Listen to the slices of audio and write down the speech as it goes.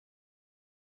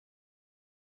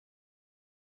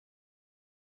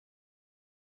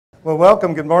Well,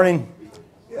 welcome. Good morning.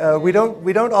 We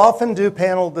don't often do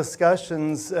panel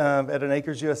discussions at an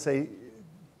Acres U.S.A.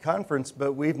 conference,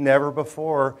 but we've never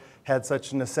before had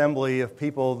such an assembly of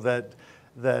people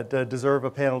that deserve a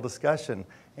panel discussion.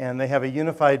 And they have a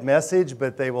unified message,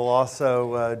 but they will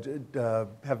also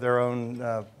have their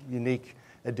own unique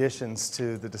additions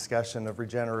to the discussion of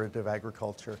regenerative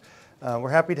agriculture.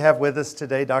 We're happy to have with us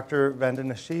today Dr.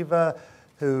 Vandana Shiva,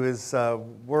 who is a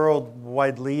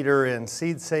worldwide leader in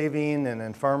seed saving and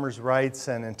in farmers' rights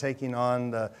and in taking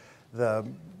on the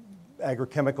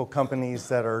agrochemical companies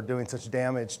that are doing such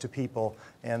damage to people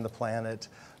and the planet.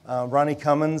 Ronnie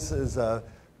Cummins is a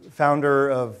founder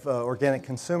of Organic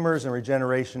Consumers and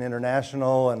Regeneration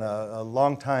International and a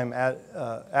longtime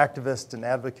activist and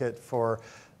advocate for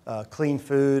clean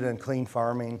food and clean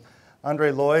farming.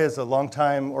 André is a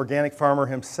longtime organic farmer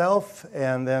himself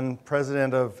and then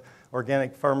president of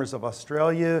Organic Farmers of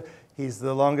Australia. He's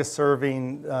the longest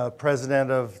serving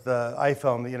president of the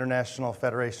IFOAM, the International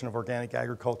Federation of Organic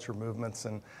Agriculture Movements.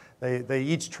 And they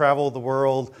each travel the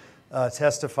world,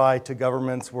 testify to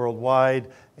governments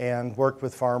worldwide, and work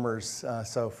with farmers,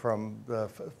 so from the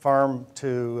farm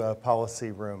to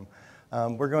policy room.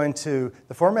 The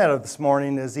format of this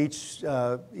morning is each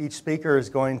speaker is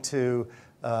going to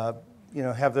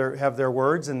have their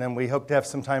words, and then we hope to have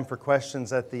some time for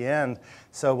questions at the end.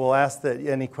 So we'll ask that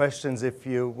any questions,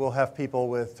 we'll have people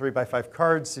with 3x5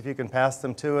 cards. If you can pass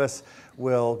them to us,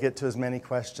 we'll get to as many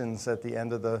questions at the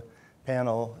end of the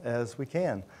panel as we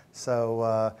can.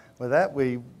 So with that,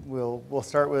 we'll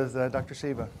start with Dr.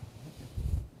 Shiva.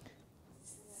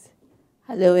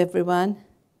 Hello, everyone.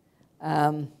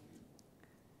 I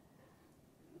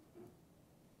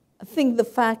think the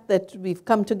fact that we've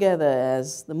come together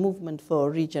as the movement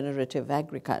for regenerative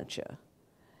agriculture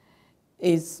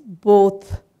is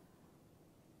both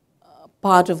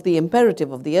part of the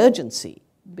imperative of the urgency,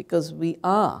 because we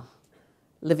are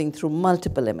living through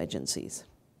multiple emergencies.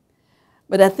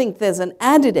 But I think there's an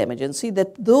added emergency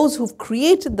that those who've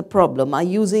created the problem are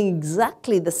using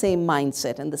exactly the same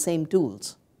mindset and the same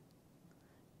tools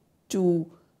to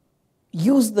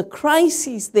use the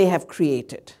crises they have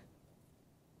created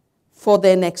for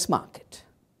their next market,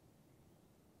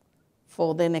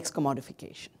 for their next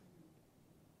commodification.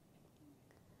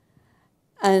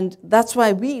 And that's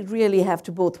why we really have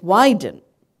to both widen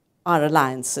our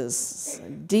alliances,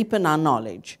 deepen our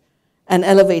knowledge, and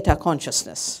elevate our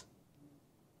consciousness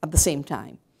at the same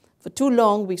time. For too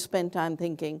long, we spent time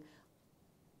thinking,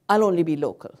 I'll only be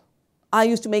local. I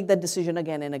used to make that decision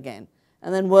again and again.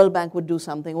 And then World Bank would do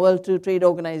something, World Trade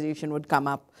Organization would come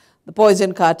up, the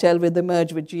poison cartel would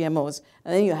emerge with GMOs,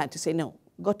 and then you had to say, no,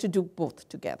 got to do both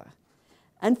together.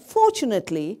 And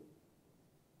fortunately,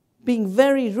 being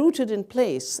very rooted in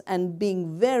place and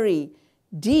being very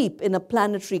deep in a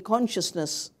planetary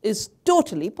consciousness is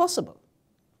totally possible,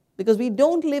 because we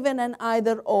don't live in an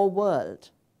either-or world.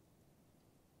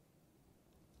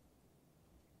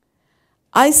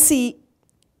 I see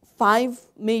 5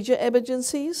 major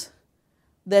emergencies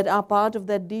that are part of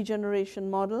that degeneration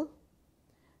model.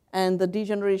 And the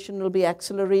degeneration will be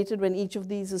accelerated when each of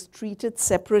these is treated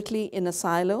separately in a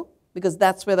silo, because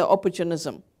that's where the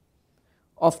opportunism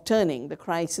of turning the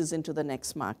crisis into the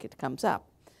next market comes up.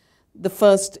 The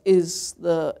first is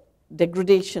the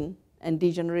degradation and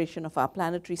degeneration of our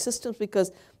planetary systems,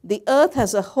 because the Earth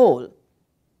as a whole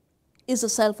is a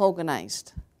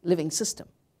self-organized living system,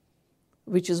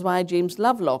 which is why James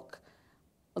Lovelock,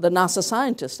 the NASA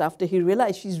scientist, after he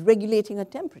realized she's regulating her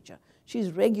temperature,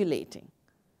 she's regulating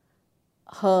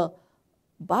her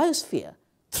biosphere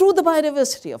through the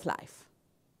biodiversity of life,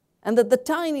 and that the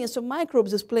tiniest of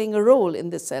microbes is playing a role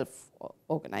in this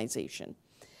self-organization.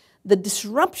 The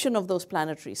disruption of those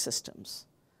planetary systems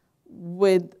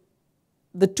with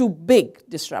the 2 big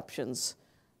disruptions,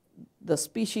 the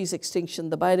species extinction,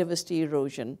 the biodiversity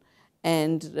erosion,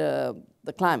 and the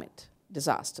climate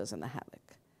disasters and the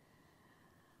havoc.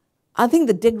 I think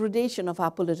the degradation of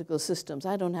our political systems,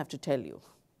 I don't have to tell you.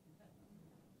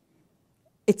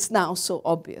 It's now so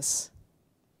obvious.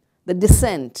 The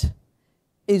descent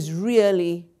is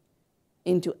really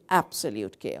into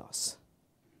absolute chaos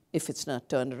if it's not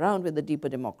turned around with the deeper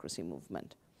democracy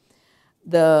movement.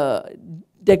 The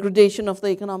degradation of the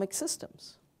economic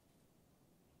systems.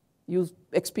 You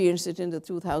experienced it in the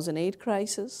 2008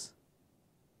 crisis.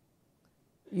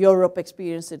 Europe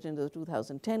experienced it in the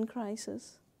 2010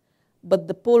 crisis. But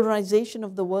the polarization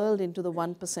of the world into the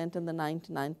 1% and the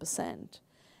 99%.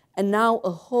 And now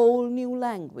a whole new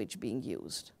language being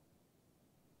used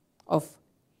of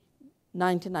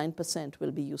 99%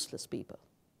 will be useless people.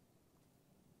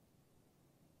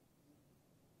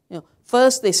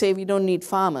 First they say we don't need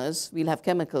farmers, we'll have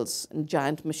chemicals and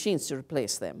giant machines to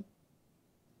replace them.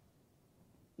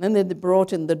 Then they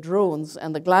brought in the drones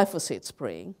and the glyphosate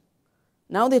spraying.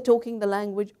 Now they're talking the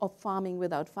language of farming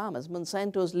without farmers.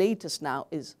 Monsanto's latest now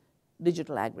is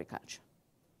digital agriculture.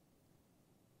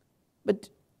 But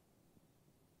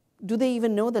do they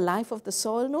even know the life of the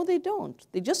soil? No, they don't.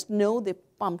 They just know they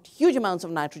pumped huge amounts of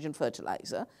nitrogen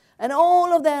fertilizer, and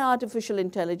all of their artificial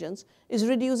intelligence is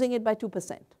reducing it by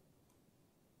 2%.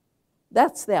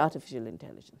 That's their artificial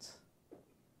intelligence.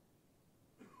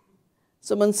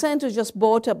 So Monsanto just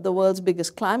bought up the world's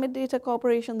biggest climate data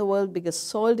corporation, the world's biggest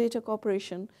soil data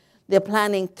corporation. They're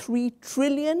planning $3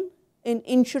 trillion in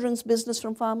insurance business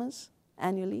from farmers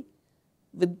annually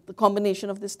with the combination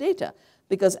of this data.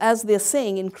 Because as they're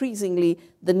saying, increasingly,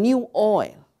 the new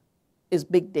oil is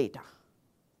big data.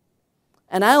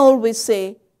 And I always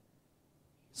say,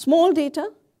 small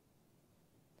data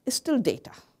is still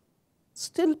data,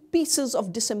 still pieces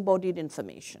of disembodied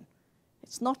information.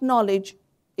 It's not knowledge,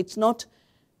 it's not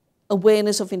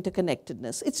awareness of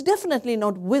interconnectedness. It's definitely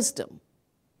not wisdom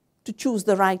to choose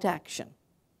the right action.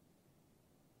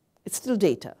 It's still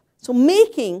data. So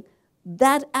making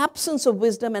that absence of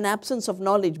wisdom and absence of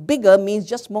knowledge bigger means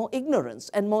just more ignorance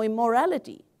and more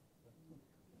immorality.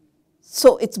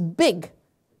 So it's big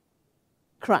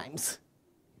crimes.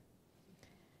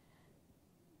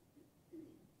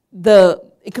 The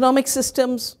economic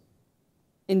systems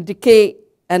in decay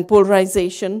and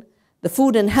polarization, the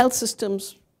food and health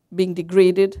systems being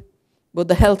degraded, both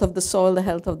the health of the soil, the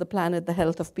health of the planet, the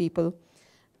health of people,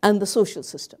 and the social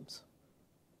systems.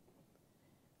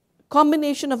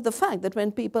 Combination of the fact that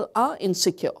when people are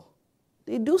insecure,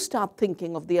 they do start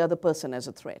thinking of the other person as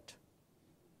a threat.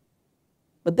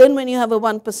 But then when you have a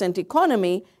 1%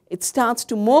 economy, it starts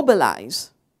to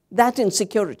mobilize that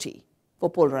insecurity for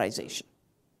polarization.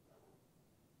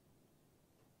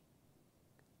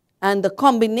 And the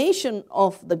combination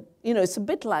of the, it's a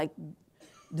bit like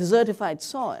desertified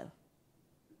soil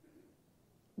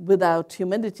without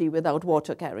humidity, without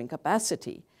water carrying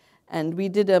capacity. And we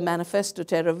did a manifesto,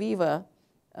 Terra Viva,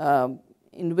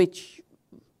 in which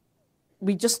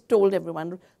we just told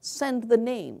everyone, send the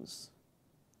names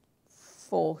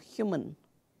for human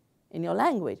in your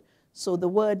language. So the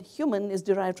word human is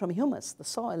derived from humus, the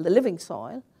soil, the living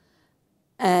soil.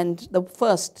 And the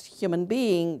first human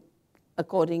being,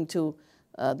 according to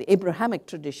the Abrahamic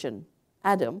tradition,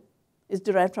 Adam, is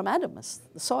derived from Adamus,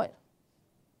 the soil.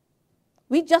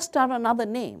 We just are another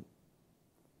name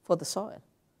for the soil.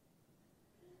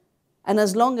 And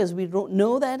as long as we don't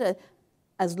know that,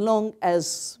 as long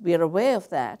as we are aware of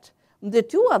that, there are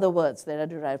two other words that are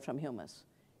derived from humus.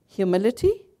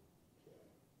 Humility,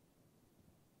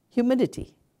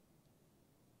 humidity.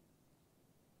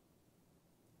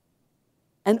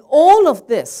 And all of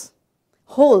this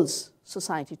holds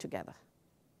society together.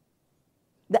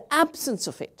 The absence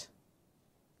of it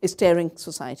is tearing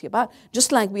society apart.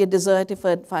 Just like we are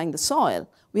desertifying the soil,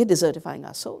 we are desertifying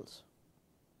our souls.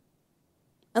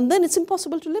 And then it's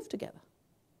impossible to live together.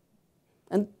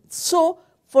 And so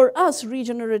for us,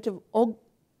 regenerative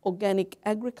organic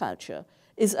agriculture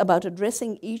is about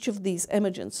addressing each of these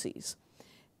emergencies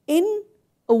in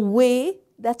a way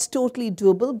that's totally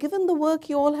doable given the work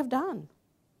you all have done.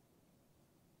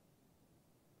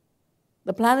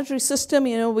 The planetary system,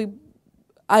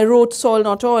 I wrote Soil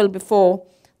Not Oil before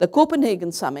the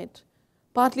Copenhagen summit,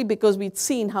 partly because we'd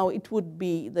seen how it would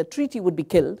be, the treaty would be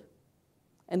killed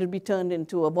and it would be turned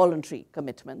into a voluntary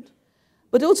commitment,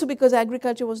 but also because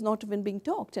agriculture was not even being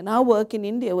talked. And our work in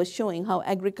India was showing how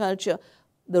agriculture,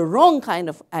 the wrong kind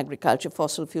of agriculture,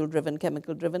 fossil fuel driven,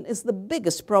 chemical driven, is the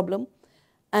biggest problem,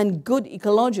 and good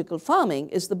ecological farming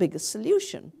is the biggest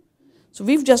solution. So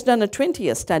we've just done a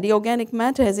 20-year study. Organic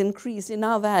matter has increased in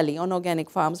our valley on organic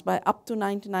farms by up to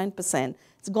 99%.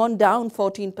 It's gone down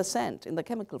 14% in the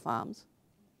chemical farms.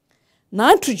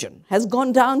 Nitrogen has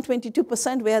gone down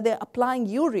 22% where they're applying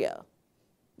urea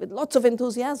with lots of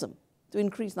enthusiasm to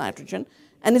increase nitrogen,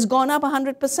 and it's gone up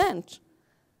 100%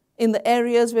 in the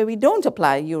areas where we don't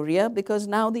apply urea because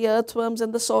now the earthworms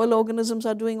and the soil organisms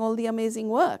are doing all the amazing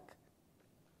work.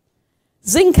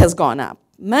 Zinc has gone up.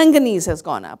 Manganese has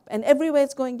gone up, and everywhere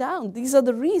it's going down. These are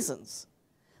the reasons.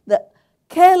 The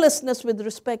carelessness with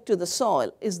respect to the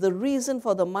soil is the reason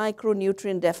for the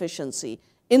micronutrient deficiency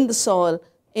in the soil,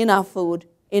 in our food,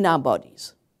 in our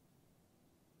bodies.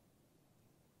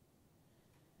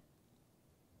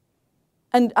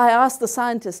 And I asked the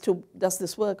scientist who does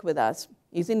this work with us,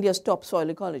 he's India's top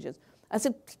soil ecologist, I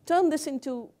said, turn this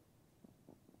into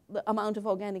the amount of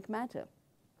organic matter.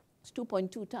 It's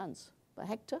 2.2 tons per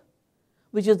hectare,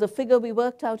 which is the figure we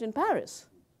worked out in Paris.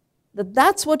 that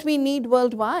that's what we need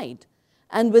worldwide.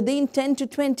 And within 10 to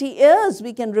 20 years,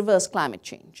 we can reverse climate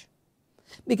change.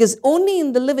 Because only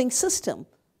in the living system,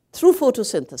 through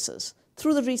photosynthesis,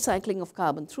 through the recycling of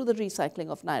carbon, through the recycling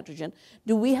of nitrogen,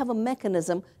 do we have a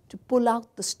mechanism to pull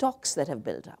out the stocks that have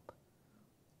built up.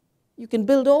 You can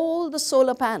build all the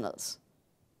solar panels,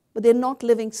 but they're not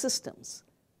living systems.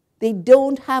 They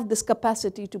don't have this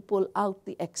capacity to pull out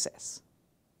the excess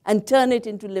and turn it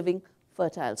into living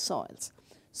fertile soils.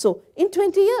 So in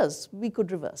 20 years, we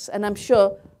could reverse. And I'm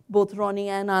sure both Ronnie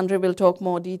and André will talk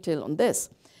more detail on this.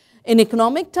 In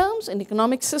economic terms, in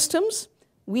economic systems,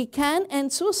 we can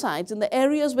end suicides in the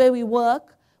areas where we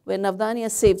work, where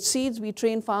Navdanya saved seeds, we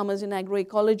train farmers in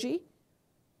agroecology.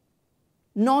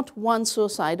 Not one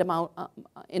suicide among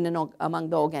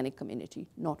the organic community,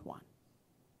 not one.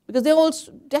 Because they're all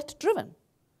debt-driven.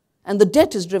 And the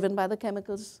debt is driven by the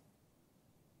chemicals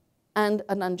and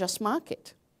an unjust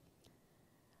market.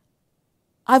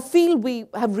 I feel we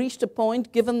have reached a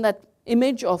point, given that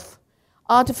image of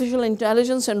artificial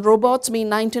intelligence and robots mean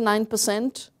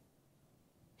 99%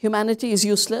 humanity is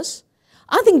useless.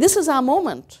 I think this is our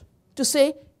moment to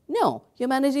say, no,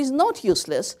 humanity is not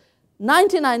useless.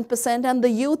 99% and the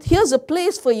youth, here's a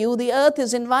place for you. The earth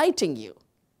is inviting you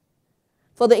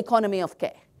for the economy of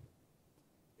care.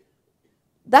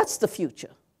 That's the future,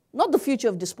 not the future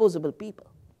of disposable people.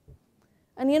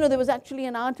 And you know, there was actually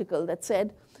an article that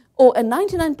said, oh, and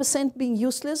 99% being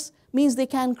useless means they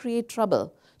can create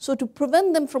trouble. So to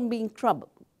prevent them from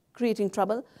creating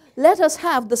trouble, let us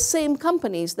have the same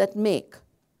companies that make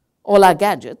all our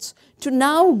gadgets to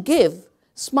now give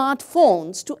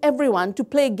smartphones to everyone to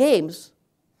play games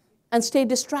and stay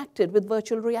distracted with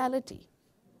virtual reality.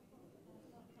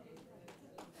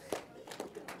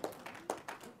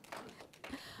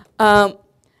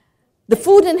 The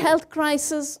food and health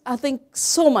crisis, I think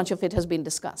so much of it has been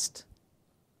discussed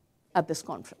at this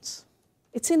conference.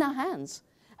 It's in our hands.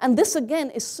 And this again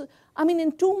is, I mean,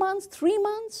 in 2 months, 3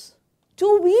 months,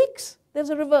 2 weeks, there's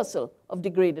a reversal of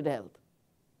degraded health.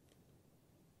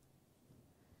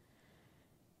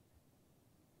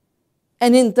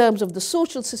 And in terms of the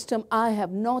social system, I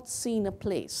have not seen a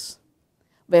place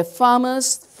where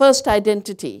farmers' first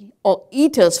identity or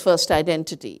eaters' first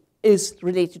identity is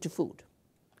related to food.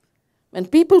 When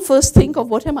people first think of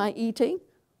what am I eating,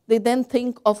 they then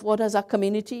think of what is our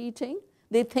community eating.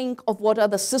 They think of what are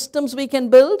the systems we can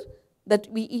build that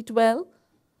we eat well.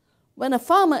 When a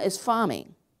farmer is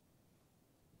farming,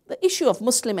 the issue of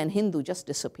Muslim and Hindu just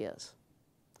disappears.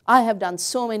 I have done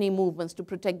so many movements to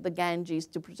protect the Ganges,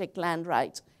 to protect land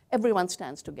rights. Everyone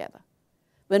stands together.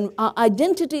 When our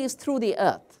identity is through the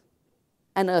earth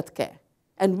and earth care,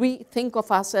 and we think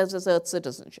of ourselves as earth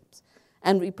citizenships,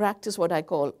 and we practice what I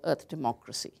call earth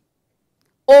democracy,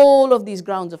 all of these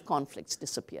grounds of conflicts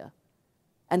disappear,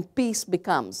 and peace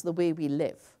becomes the way we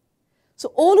live.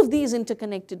 So all of these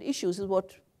interconnected issues is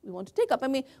what we want to take up. I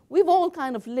mean, we've all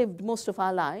kind of lived most of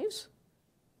our lives,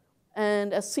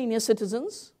 and as senior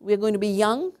citizens, we're going to be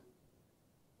young,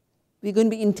 we're going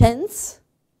to be intense,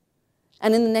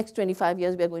 and in the next 25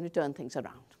 years, we're going to turn things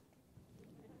around.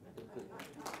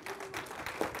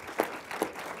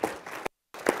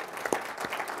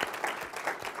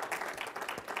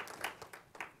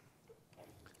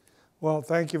 Well,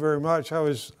 thank you very much. I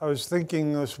was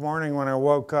thinking this morning when I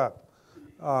woke up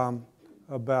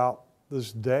about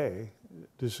this day,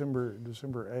 December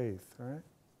 8th, right?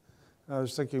 And I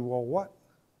was thinking, well,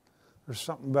 there's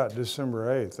something about December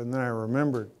 8th. And then I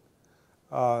remembered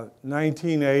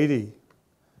 1980,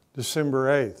 December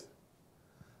 8th,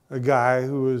 a guy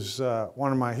who was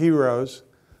one of my heroes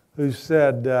who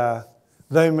said,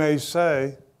 they may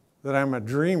say that I'm a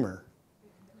dreamer,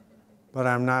 but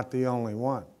I'm not the only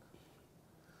one.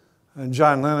 And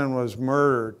John Lennon was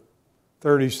murdered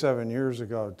 37 years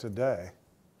ago today.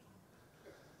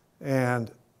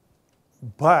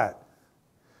 But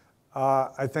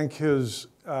I think his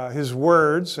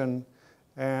words and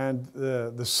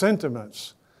the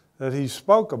sentiments that he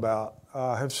spoke about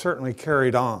have certainly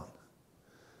carried on.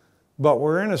 But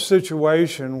we're in a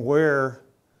situation where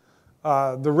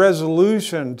the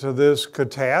resolution to this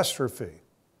catastrophe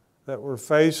that we're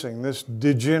facing, this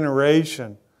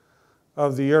degeneration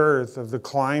of the earth, of the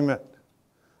climate,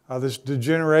 this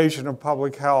degeneration of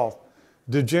public health,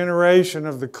 degeneration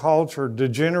of the culture,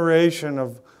 degeneration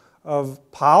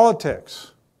of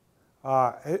politics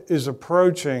is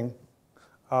approaching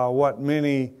what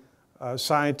many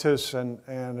scientists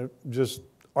and just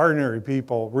ordinary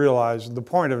people realize, the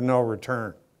point of no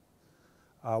return.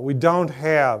 We don't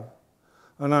have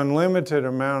an unlimited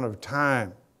amount of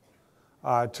time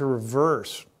to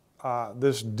reverse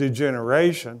this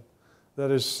degeneration that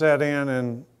has set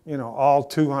in all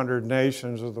 200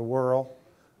 nations of the world,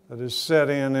 that has set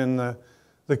in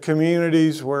the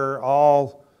communities where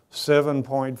all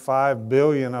 7.5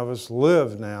 billion of us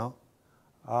live now,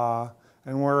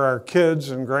 and where our kids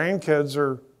and grandkids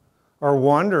are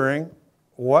wondering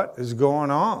what is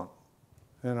going on.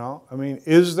 I mean,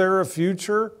 is there a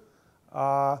future,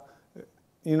 for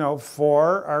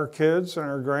our kids and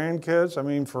our grandkids? I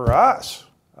mean, for us.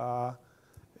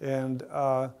 And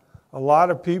a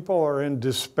lot of people are in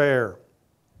despair.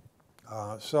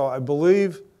 So I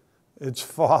believe it's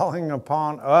falling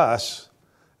upon us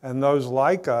and those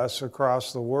like us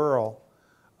across the world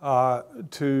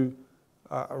to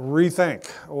rethink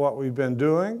what we've been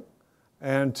doing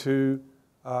and to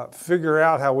figure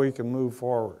out how we can move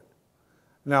forward.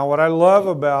 Now, what I love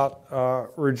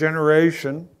about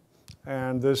Regeneration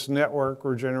and this network,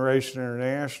 Regeneration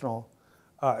International,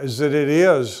 is that it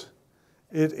is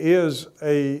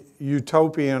a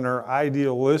utopian or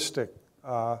idealistic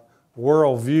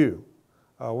worldview.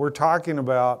 We're talking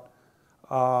about,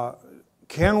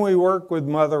 can we work with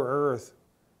Mother Earth?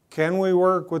 Can we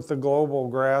work with the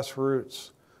global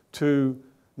grassroots to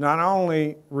not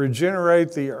only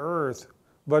regenerate the earth,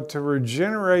 but to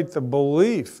regenerate the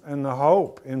belief and the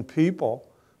hope in people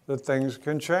that things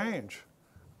can change?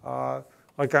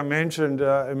 Like I mentioned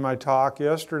in my talk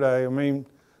yesterday, I mean,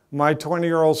 my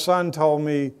 20-year-old son told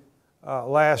me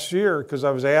last year, because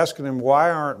I was asking him why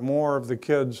aren't more of the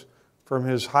kids from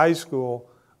his high school,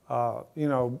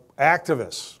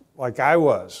 activists like I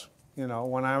was,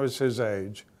 when I was his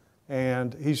age.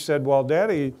 And he said, well,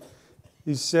 Daddy,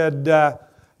 he said,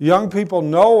 young people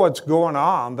know what's going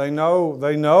on. They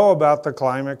know about the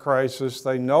climate crisis.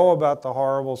 They know about the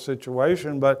horrible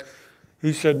situation. But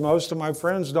he said, most of my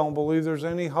friends don't believe there's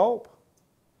any hope,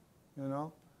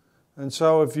 And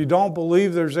so if you don't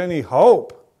believe there's any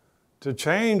hope to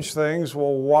change things,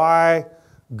 well, why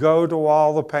go to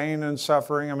all the pain and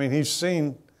suffering? I mean, he's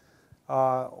seen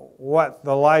what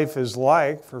the life is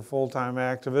like for full-time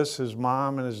activists, his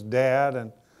mom and his dad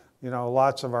and,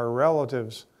 lots of our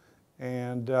relatives.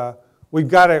 And we've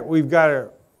got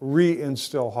to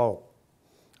reinstill hope.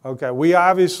 Okay, we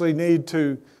obviously need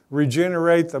to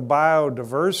regenerate the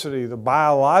biodiversity, the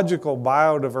biological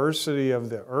biodiversity of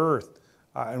the earth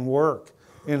and work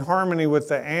in harmony with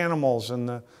the animals and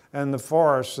the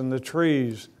forests and the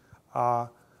trees.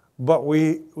 But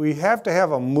we have to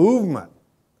have a movement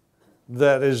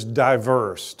that is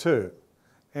diverse too.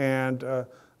 And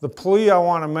the plea I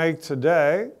want to make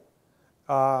today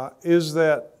is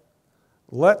that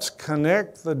let's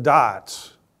connect the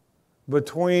dots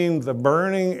between the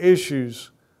burning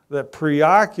issues that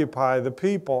preoccupy the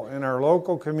people in our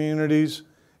local communities,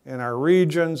 in our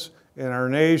regions, in our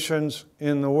nations,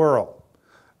 in the world.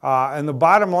 And the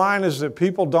bottom line is that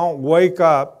people don't wake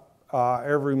up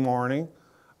every morning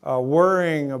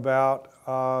worrying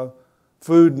about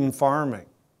food and farming,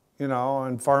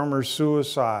 and farmers'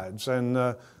 suicides and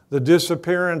the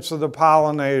disappearance of the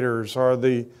pollinators or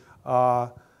the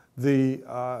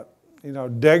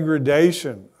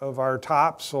degradation of our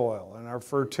topsoil and our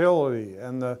fertility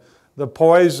and the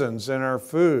poisons in our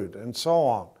food and so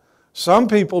on. Some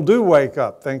people do wake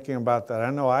up thinking about that. I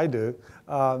know I do.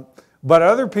 But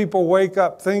other people wake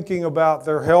up thinking about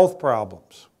their health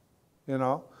problems,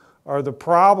 or the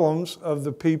problems of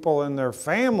the people in their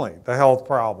family, the health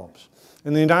problems.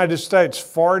 In the United States,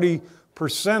 40%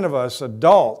 of us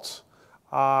adults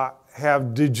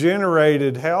have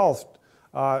degenerated health,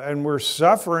 and we're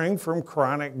suffering from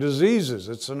chronic diseases.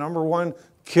 It's the number one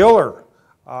killer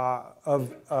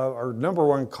or number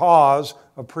one cause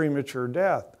of premature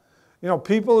death.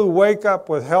 People who wake up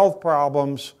with health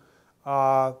problems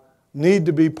need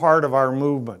to be part of our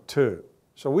movement too.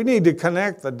 So we need to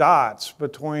connect the dots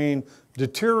between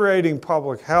deteriorating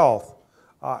public health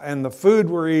and the food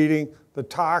we're eating, the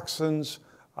toxins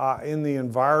in the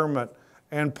environment,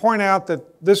 and point out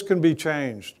that this can be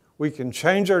changed. We can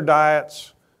change our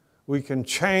diets. We can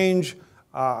change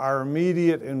our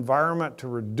immediate environment to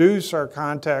reduce our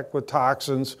contact with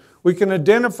toxins. We can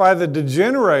identify the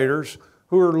degenerators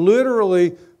who are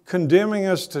literally condemning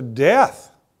us to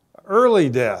death, early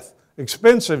death,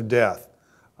 expensive death.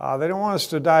 They don't want us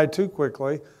to die too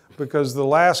quickly because the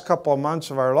last couple of months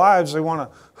of our lives, they want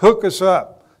to hook us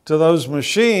up to those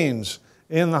machines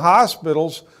in the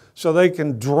hospitals so they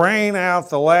can drain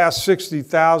out the last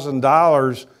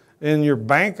 $60,000 in your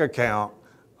bank account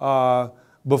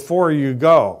before you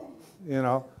go,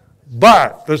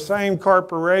 But the same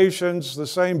corporations, the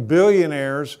same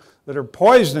billionaires that are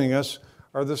poisoning us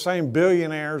are the same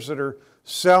billionaires that are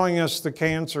selling us the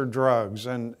cancer drugs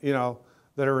and,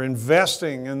 that are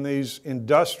investing in these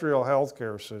industrial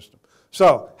healthcare systems.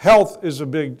 So health is a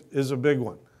big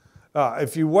one.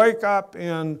 If you wake up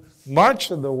in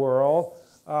much of the world,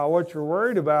 what you're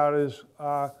worried about is,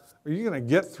 are you going to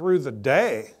get through the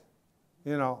day?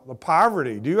 You know, the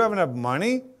poverty. Do you have enough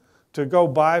money to go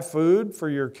buy food for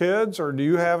your kids, or do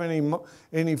you have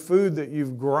any food that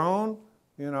you've grown?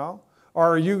 You know,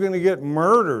 or are you going to get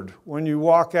murdered when you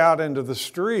walk out into the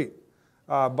street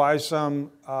by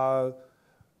some,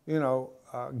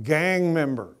 gang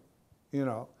member? You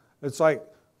know, it's like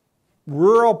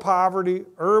rural poverty,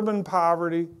 urban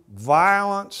poverty,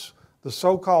 violence, the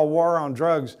so-called war on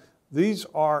drugs. These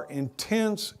are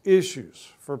intense issues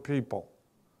for people.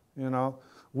 You know,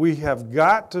 we have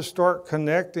got to start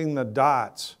connecting the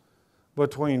dots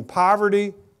between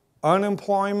poverty,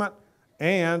 unemployment,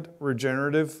 and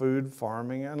regenerative food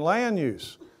farming and land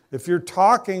use. If you're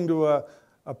talking to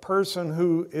a person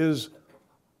who is,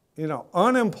 you know,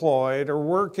 unemployed or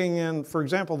working in, for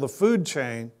example, the food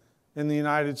chain in the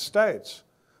United States.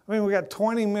 I mean, we got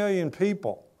 20 million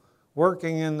people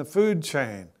working in the food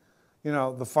chain. You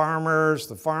know, the farmers,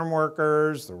 the farm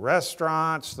workers, the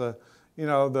restaurants, the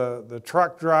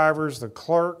truck drivers, the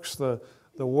clerks, the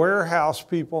warehouse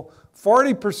people.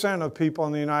 40% of people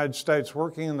in the United States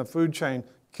working in the food chain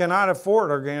cannot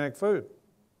afford organic food.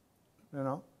 You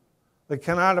know, they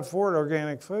cannot afford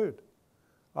organic food.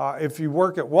 If you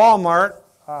work at Walmart,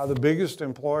 the biggest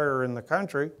employer in the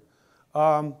country,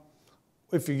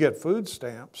 if you get food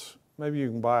stamps, maybe you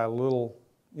can buy a little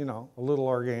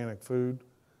organic food.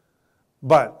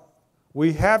 But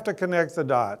we have to connect the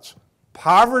dots.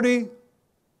 Poverty,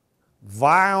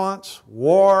 violence,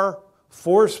 war,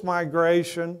 forced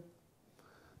migration,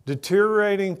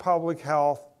 deteriorating public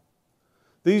health,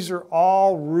 these are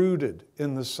all rooted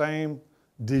in the same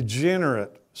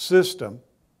degenerate system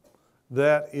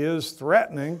that is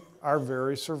threatening our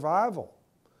very survival.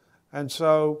 And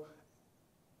so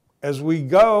as we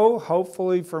go,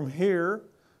 hopefully from here,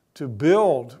 to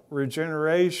build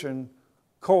regeneration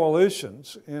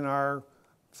coalitions in our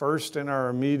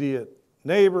immediate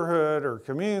neighborhood or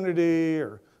community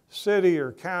or city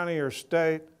or county or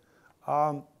state,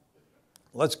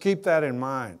 let's keep that in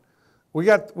mind. We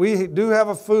do have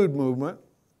a food movement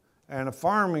and a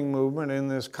farming movement in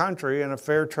this country and a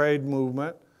fair trade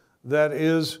movement that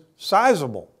is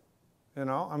sizable. You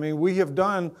know, I mean, we have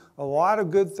done a lot of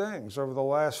good things over the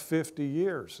last 50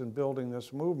 years in building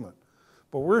this movement.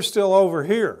 But we're still over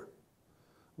here.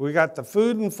 We got the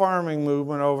food and farming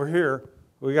movement over here.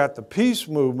 We got the peace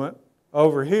movement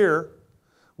over here.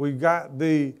 We've got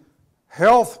the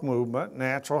health movement,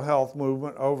 natural health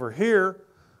movement over here.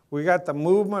 We got the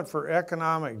movement for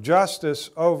economic justice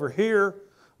over here.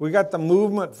 We got the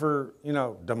movement for, you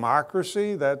know,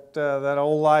 democracy, that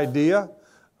old idea,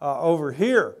 over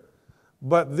here.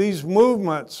 But these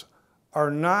movements are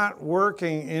not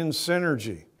working in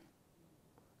synergy.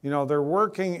 You know, they're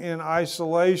working in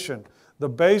isolation. The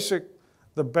basic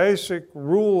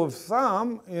rule of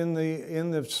thumb in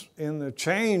the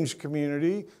change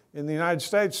community in the United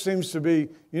States seems to be,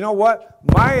 you know what?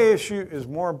 My issue is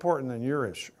more important than your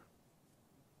issue.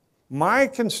 My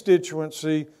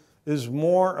constituency is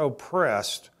more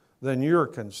oppressed than your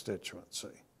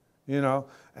constituency. You know,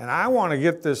 and I want to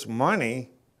get this money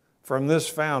from this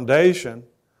foundation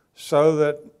so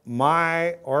that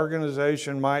my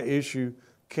organization, my issue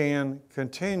can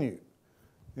continue.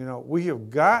 You know, we have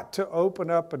got to open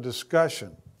up a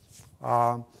discussion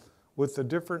with the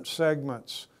different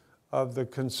segments of the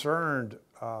concerned,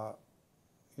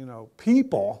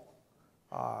 people,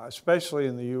 especially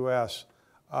in the U.S.,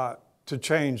 to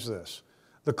change this.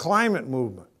 The climate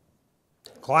movement.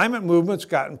 Climate movement's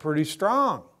gotten pretty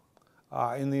strong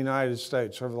in the United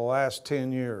States over the last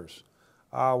 10 years.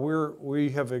 We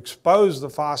have exposed the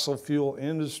fossil fuel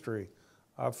industry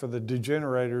for the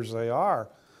degenerators they are.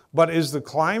 But is the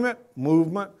climate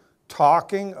movement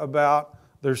talking about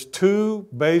there's two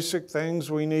basic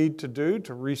things we need to do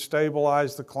to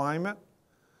restabilize the climate?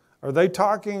 Are they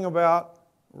talking about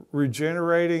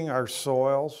regenerating our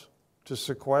soils to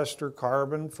sequester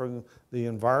carbon from the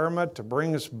environment, to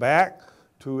bring us back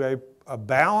to a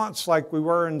balance like we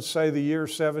were in, say, the year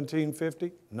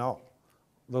 1750? No.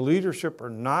 The leadership are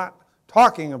not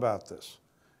talking about this.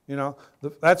 You know,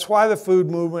 that's why the food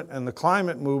movement and the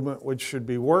climate movement, which should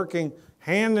be working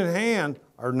hand in hand,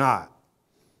 are not.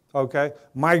 Okay?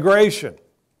 Migration.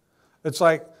 It's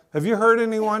like, have you heard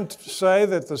anyone say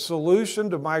that the solution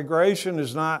to migration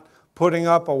is not putting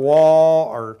up a wall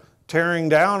or tearing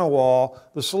down a wall?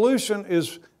 The solution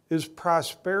is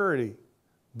prosperity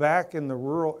back in the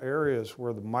rural areas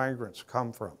where the migrants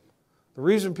come from. The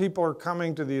reason people are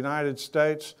coming to the United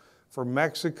States from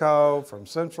Mexico, from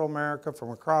Central America,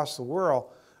 from across the world,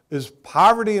 is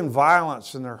poverty and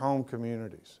violence in their home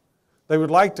communities. They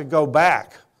would like to go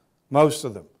back, most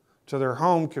of them, to their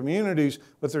home communities,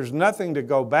 but there's nothing to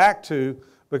go back to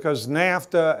because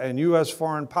NAFTA and U.S.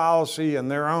 foreign policy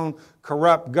and their own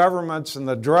corrupt governments and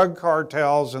the drug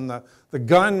cartels and the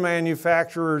gun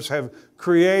manufacturers have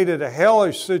created a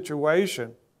hellish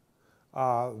situation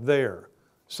there.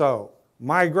 So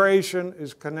migration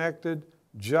is connected,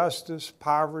 justice,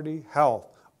 poverty, health,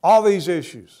 all these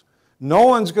issues. No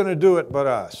one's going to do it but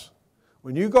us.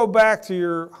 When you go back to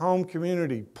your home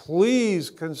community, please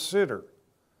consider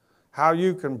how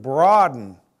you can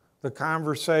broaden the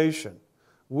conversation.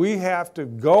 We have to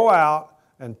go out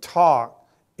and talk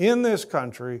in this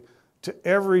country to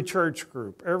every church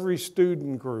group, every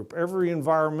student group, every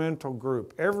environmental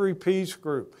group, every peace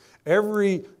group,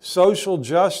 every social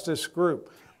justice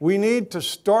group. We need to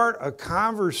start a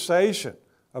conversation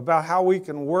about how we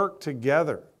can work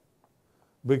together.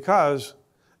 Because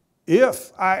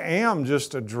if I am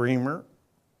just a dreamer,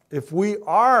 if we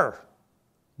are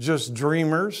just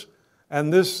dreamers,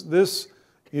 and this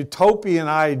utopian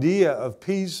idea of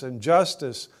peace and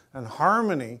justice and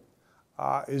harmony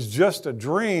is just a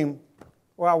dream,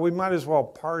 well, we might as well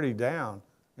party down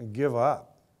and give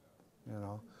up. You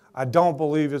know, I don't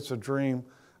believe it's a dream.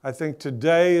 I think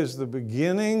today is the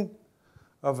beginning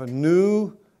of a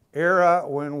new era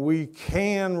when we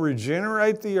can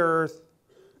regenerate the earth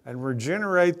and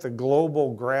regenerate the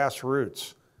global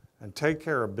grassroots and take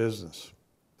care of business.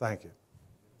 Thank you.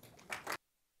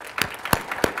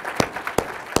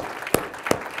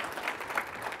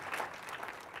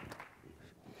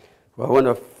 Well, I want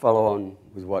to follow on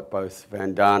with what both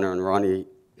Vandana and Ronnie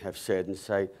have said and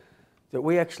say that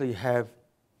we actually have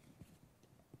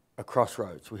a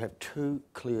crossroads. We have two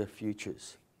clear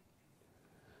futures.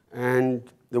 And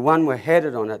the one we're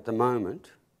headed on at the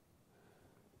moment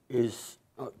is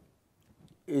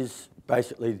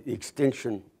basically the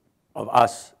extinction of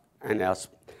us and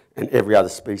every other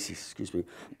species, excuse me.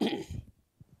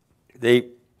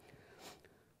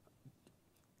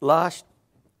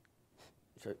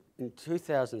 In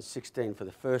 2016, for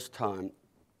the first time,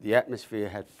 the atmosphere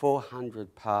had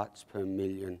 400 parts per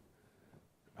million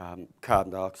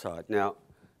carbon dioxide. Now,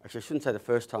 actually, I shouldn't say the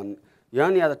first time. The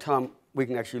only other time we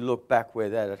can actually look back where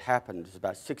that had happened is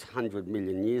about 600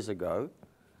 million years ago.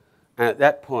 And at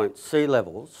that point, sea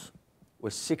levels were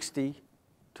 60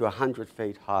 to 100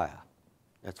 feet higher.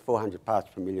 That's 400 parts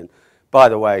per million. By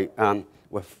the way,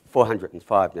 we're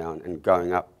 405 now and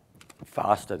going up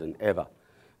faster than ever.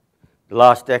 The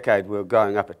last decade, we were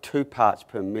going up at 2 parts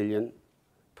per million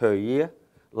per year.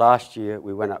 Last year,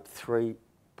 we went up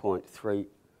 3.3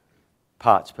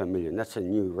 parts per million. That's a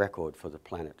new record for the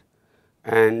planet.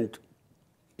 And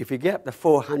if you get up to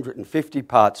 450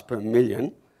 parts per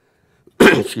million,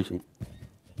 excuse me,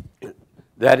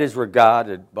 that is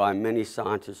regarded by many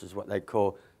scientists as what they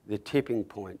call the tipping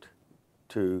point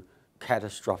to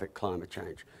catastrophic climate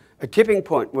change. A tipping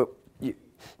point,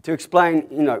 to explain,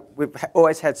 you know, we've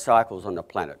always had cycles on the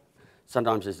planet.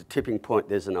 Sometimes there's a tipping point,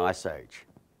 there's an ice age.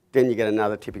 Then you get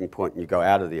another tipping point and you go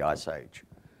out of the ice age.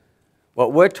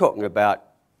 What we're talking about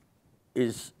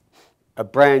is a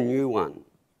brand new one,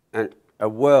 and a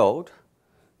world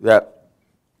that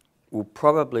will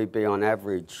probably be on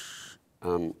average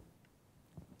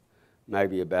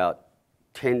maybe about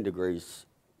 10 degrees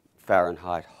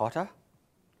Fahrenheit hotter.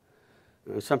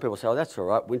 And some people say, oh, that's all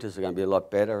right, winters are going to be a lot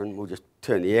better and we'll just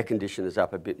turn the air conditioners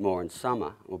up a bit more in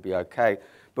summer, we'll be okay.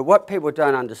 But what people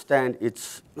don't understand,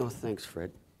 it's, oh, thanks,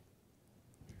 Fred.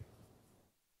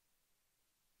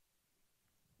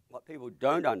 What people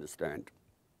don't understand,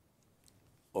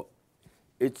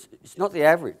 it's not the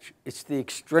average, it's the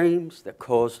extremes that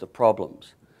cause the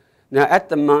problems. Now, at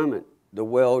the moment, the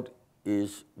world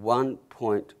is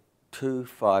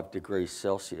 1.25 degrees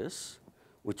Celsius,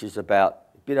 which is about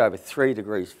a bit over 3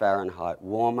 degrees Fahrenheit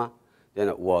warmer than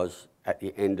it was at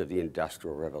the end of the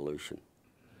Industrial Revolution.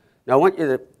 Now, I want you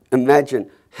to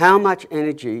imagine how much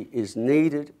energy is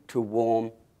needed to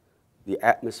warm the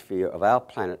atmosphere of our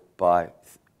planet by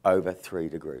over 3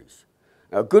 degrees.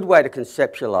 Now, a good way to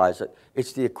conceptualize it,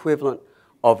 it's the equivalent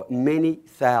of many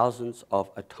thousands of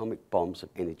atomic bombs of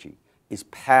energy is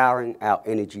powering our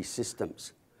energy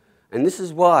systems. And this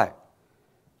is why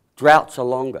droughts are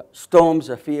longer, storms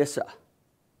are fiercer.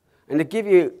 And to give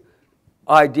you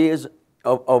ideas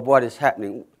of what is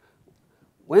happening,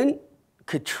 when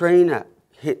Katrina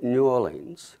hit New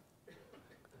Orleans,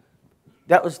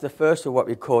 that was the first of what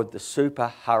we called the super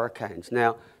hurricanes.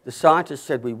 Now, the scientists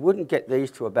said we wouldn't get these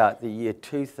to about the year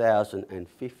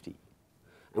 2050.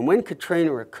 And when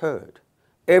Katrina occurred,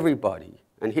 everybody,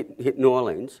 and hit New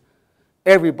Orleans,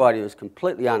 Everybody was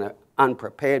completely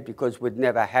unprepared because we'd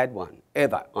never had one,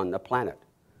 ever, on the planet.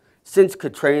 Since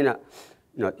Katrina,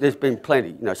 there's been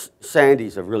plenty.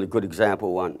 Sandy's a really good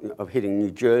example one of hitting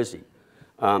New Jersey.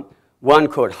 One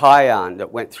called Haiyan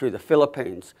that went through the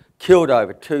Philippines, killed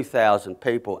over 2,000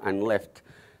 people and left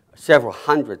several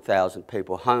 100,000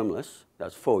 people homeless. That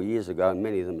was 4 years ago, and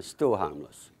many of them are still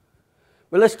homeless.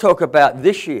 But let's talk about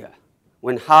this year,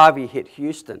 when Harvey hit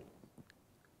Houston.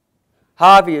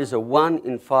 Harvey is a 1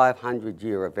 in 500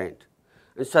 year event.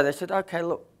 And so they said, okay,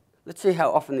 look, let's see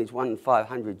how often these 1 in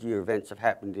 500 year events have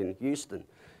happened in Houston.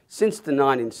 Since the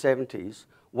 1970s,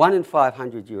 1 in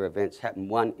 500 year events happen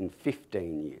 1 in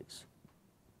 15 years.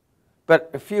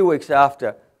 But a few weeks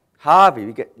after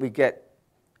Harvey, we get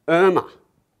Irma,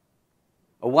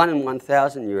 a 1 in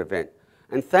 1,000 year event.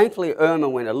 And thankfully, Irma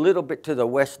went a little bit to the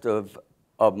west of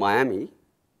Miami,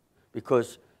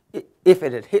 because if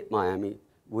it had hit Miami,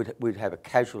 we'd have a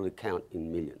casualty count in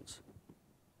millions.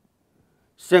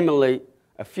 Similarly,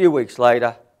 a few weeks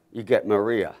later, you get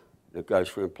Maria that goes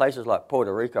through. In places like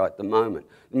Puerto Rico at the moment,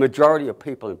 the majority of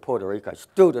people in Puerto Rico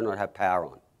still do not have power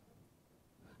on.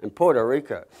 And Puerto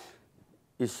Rico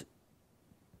is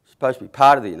supposed to be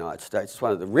part of the United States. It's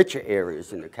one of the richer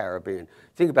areas in the Caribbean.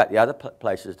 Think about the other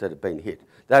places that have been hit.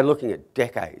 They're looking at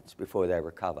decades before they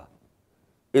recover.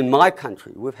 In my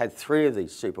country, we've had 3 of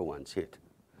these super ones hit.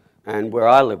 And where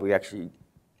I live, we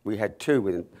had 2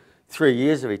 within 3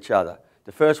 years of each other.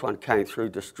 The first one came through,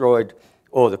 destroyed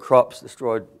all the crops,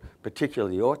 destroyed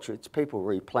particularly the orchards. People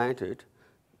replanted,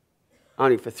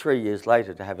 only for 3 years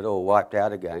later to have it all wiped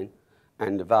out again.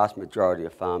 And the vast majority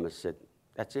of farmers said,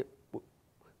 that's it.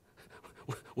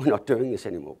 We're not doing this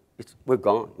anymore. We're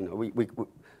gone.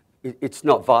 It's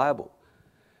not viable.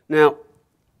 Now,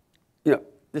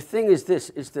 the thing is this,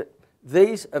 is that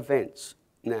these events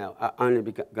now are only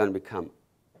going to become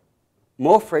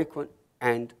more frequent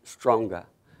and stronger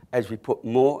as we put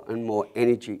more and more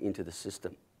energy into the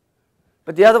system.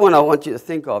 But the other one I want you to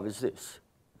think of is this.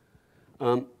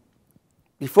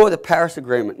 Before the Paris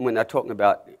Agreement, when they're talking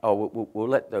about, we'll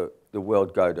let the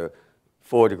world go to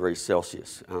 4 degrees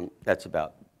Celsius, that's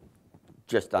about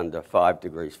just under 5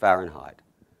 degrees Fahrenheit.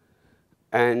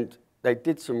 And they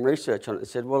did some research on it and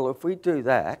said, well, if we do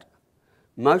that,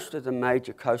 most of the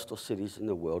major coastal cities in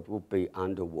the world will be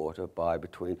underwater by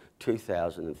between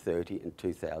 2030 and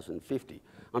 2050.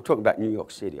 I'm talking about New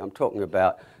York City. I'm talking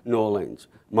about New Orleans,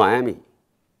 Miami,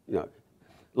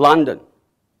 London.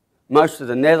 Most of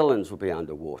the Netherlands will be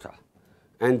underwater.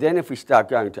 And then if we start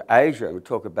going to Asia and we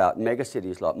talk about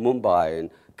megacities like Mumbai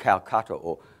and Calcutta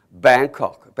or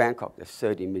Bangkok, there's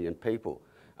 30 million people.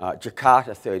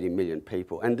 Jakarta, 30 million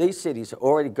people. And these cities are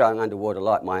already going underwater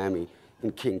like Miami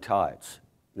in king tides.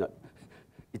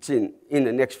 It's in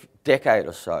the next decade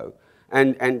or so.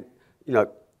 And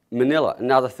Manila,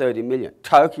 another 30 million.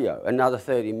 Tokyo, another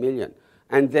 30 million.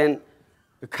 And then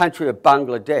the country of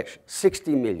Bangladesh,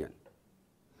 60 million.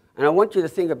 And I want you to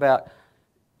think about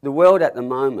the world at the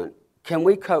moment. Can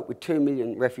we cope with 2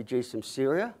 million refugees from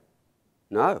Syria?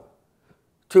 No.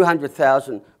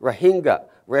 200,000 Rohingya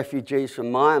refugees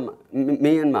from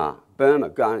Myanmar, Burma,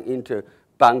 going into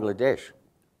Bangladesh.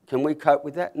 Can we cope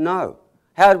with that? No.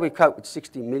 How do we cope with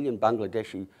 60 million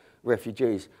Bangladeshi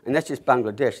refugees? And that's just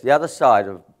Bangladesh. The other side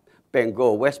of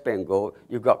Bengal, West Bengal,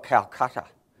 you've got Calcutta.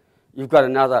 You've got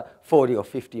another 40 or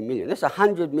 50 million. There's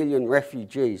 100 million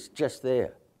refugees just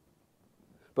there.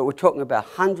 But we're talking about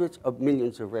hundreds of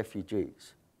millions of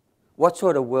refugees. What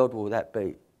sort of world will that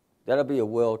be? That'll be a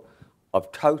world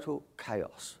of total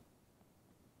chaos.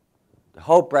 The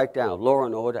whole breakdown of law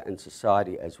and order and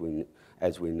society as we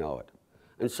know it.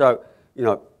 And so, you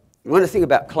want to think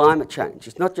about climate change.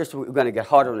 It's not just we're going to get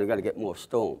hotter and we're going to get more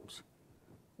storms.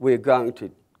 We're going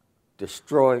to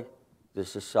destroy the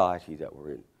society that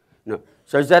we're in.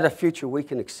 So is that a future we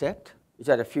can accept? Is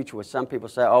that a future where some people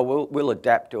say, oh, we'll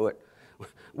adapt to it.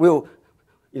 We'll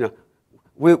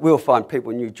find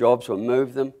people new jobs or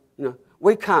move them.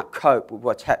 We can't cope with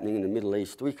what's happening in the Middle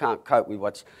East. We can't cope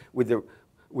with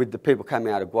the people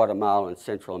coming out of Guatemala and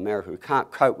Central America. We can't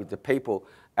cope with the people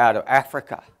out of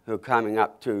Africa who are coming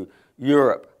up to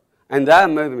Europe. And they're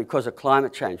moving because of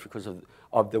climate change, because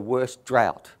of the worst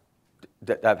drought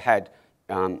that they've had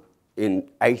in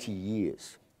 80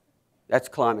 years. That's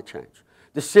climate change.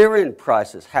 The Syrian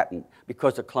crisis happened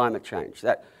because of climate change.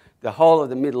 The whole of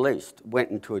the Middle East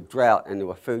went into a drought and there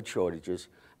were food shortages,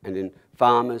 and then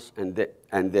farmers and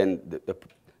then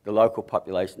the local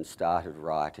population started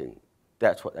rioting.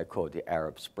 That's what they called the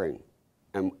Arab Spring.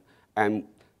 And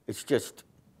it's just,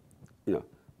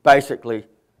 basically,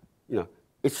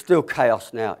 it's still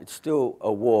chaos now. It's still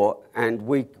a war, and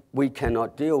we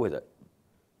cannot deal with it.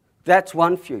 That's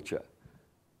one future.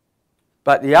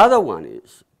 But the other one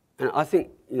is, and I think,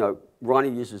 you know, Ronnie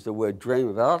uses the word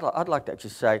dream, but I'd like to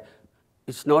actually say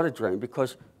it's not a dream,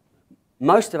 because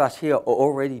most of us here are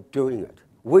already doing it.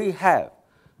 We have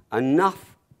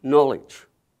enough knowledge,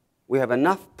 we have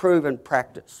enough proven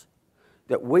practice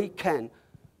that we can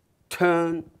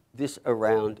turn this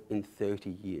around in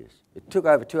 30 years. It took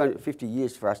over 250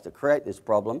 years for us to create this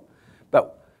problem,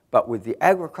 but with the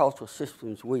agricultural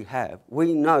systems we have,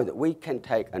 we know that we can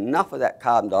take enough of that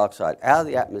carbon dioxide out of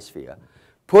the atmosphere,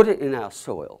 put it in our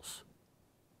soils,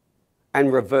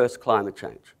 and reverse climate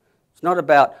change. It's not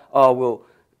about, oh,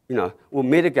 we'll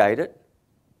mitigate it.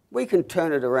 We can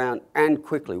turn it around, and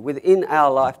quickly, within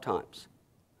our lifetimes.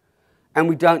 And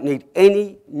we don't need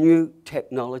any new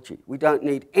technology. We don't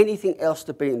need anything else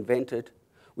to be invented.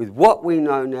 With what we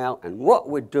know now and what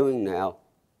we're doing now,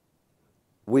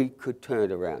 we could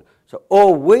turn it around. So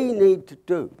all we need to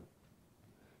do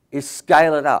is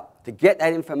scale it up, to get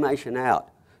that information out,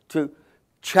 to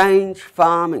change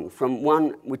farming from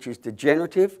one which is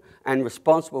degenerative and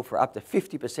responsible for up to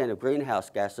 50% of greenhouse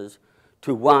gases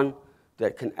to one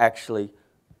that can actually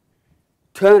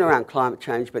turn around climate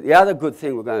change. But the other good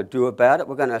thing we're going to do about it,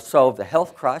 we're going to solve the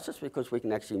health crisis, because we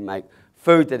can actually make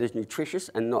food that is nutritious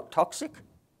and not toxic.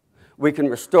 We can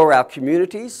restore our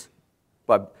communities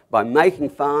by making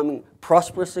farming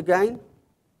prosperous again.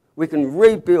 We can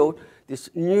rebuild this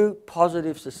new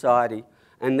positive society,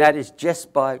 and that is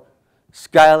just by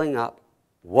scaling up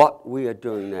what we are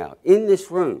doing now. In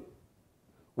this room,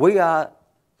 we are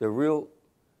the real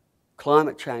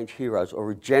climate change heroes or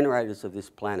regenerators of this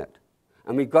planet.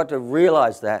 And we've got to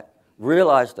realize that,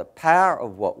 realize the power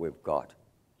of what we've got,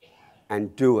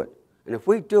 and do it. And if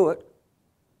we do it,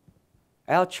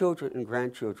 our children and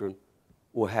grandchildren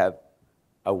will have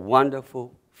a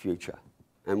wonderful future.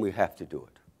 And we have to do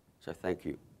it. So thank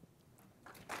you.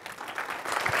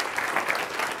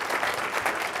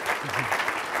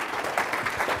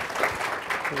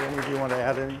 Any of you want to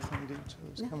add anything to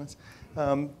those comments?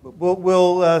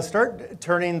 We'll start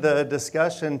turning the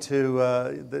discussion to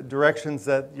the directions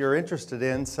that you're interested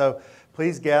in. So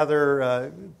please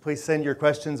gather, please send your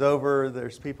questions over.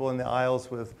 There's people in the aisles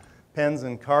with pens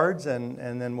and cards, and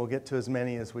then we'll get to as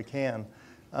many as we can.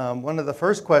 One of the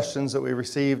first questions that we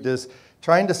received is,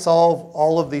 trying to solve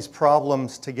all of these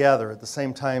problems together at the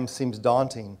same time seems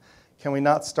daunting. Can we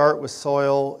not start with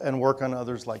soil and work on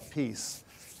others like peace?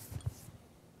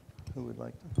 Who would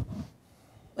like to?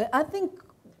 Well, I think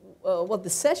what the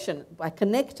session, by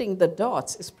connecting the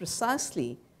dots, is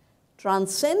precisely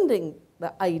transcending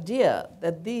the idea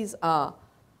that these are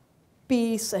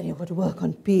peace, and you've got to work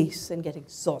on peace and get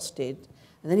exhausted,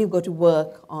 and then you've got to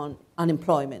work on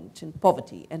unemployment and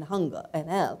poverty and hunger and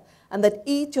health, and that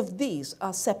each of these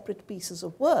are separate pieces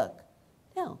of work.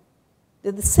 No,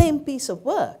 they're the same piece of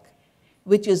work,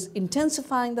 which is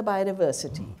intensifying the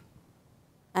biodiversity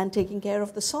and taking care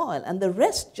of the soil, and the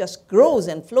rest just grows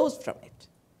and flows from it.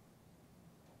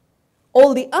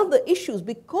 All the other issues,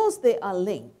 because they are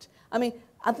linked, I mean,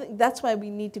 I think that's why we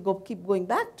need to keep going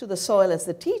back to the soil as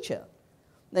the teacher,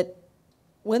 that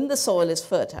when the soil is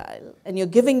fertile and you're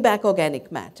giving back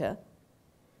organic matter,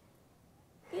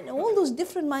 you know, all those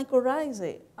different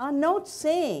mycorrhizae are not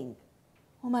saying,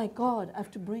 oh my God, I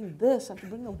have to bring this, I have to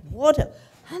bring the water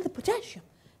and the potassium,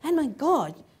 and my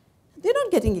God, they're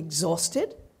not getting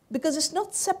exhausted, because it's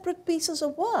not separate pieces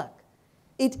of work.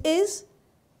 It is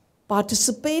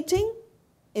participating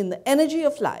in the energy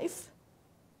of life,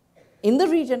 in the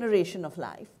regeneration of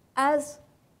life, as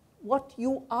what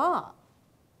you are.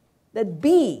 That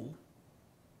being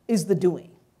is the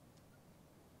doing.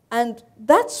 And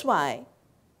that's why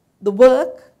the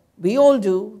work we all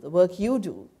do, the work you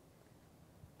do,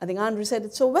 I think André said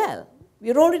it so well,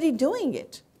 we're already doing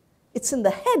it. It's in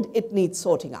the head it needs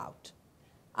sorting out.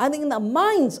 I think the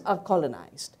minds are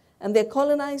colonized, and they're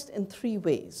colonized in three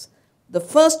ways. The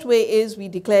first way is we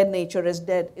declare nature as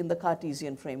dead in the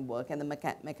Cartesian framework and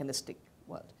the mechanistic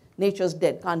world. Nature's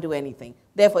dead, can't do anything.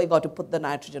 Therefore, you got to put the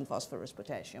nitrogen, phosphorus,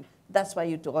 potassium. That's why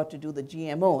you got to do the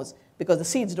GMOs, because the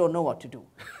seeds don't know what to do.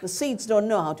 The seeds don't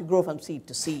know how to grow from seed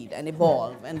to seed and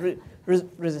evolve and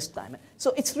resist climate.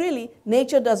 So it's really,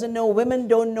 nature doesn't know, women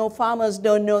don't know, farmers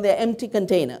don't know, they're empty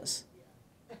containers.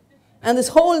 And this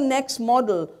whole next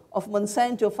model of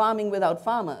Monsanto farming without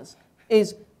farmers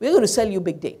is, we're going to sell you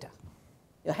big data.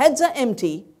 Your heads are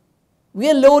empty,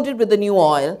 we're loaded with the new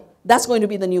oil, that's going to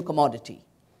be the new commodity.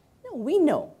 No, we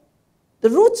know. The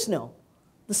roots know,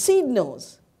 the seed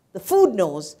knows, the food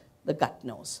knows, the gut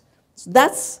knows. So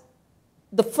that's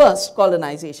the first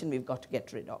colonization we've got to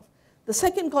get rid of. The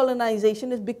second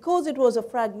colonization is, because it was a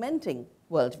fragmenting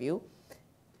worldview,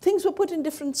 things were put in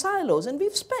different silos. And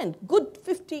we've spent good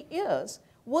 50 years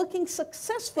working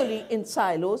successfully in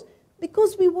silos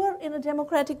because we were in a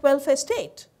democratic welfare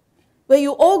state, where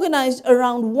you organized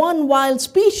around one wild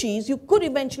species, you could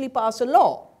eventually pass a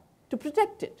law to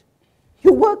protect it.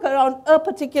 You work around a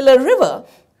particular river,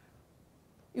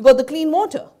 you got the clean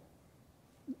water.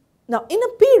 Now, in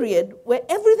a period where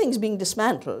everything's being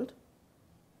dismantled,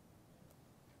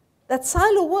 that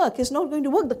silo work is not going to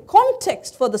work. The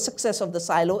context for the success of the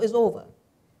silo is over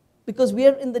because we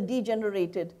are in the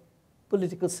degenerated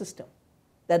political system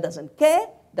that doesn't care,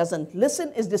 doesn't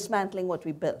listen, is dismantling what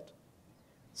we built.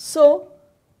 So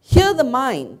here the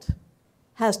mind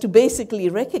has to basically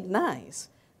recognize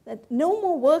that no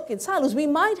more work in silos. We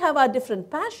might have our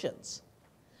different passions,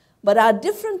 but our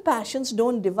different passions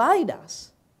don't divide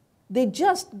us. They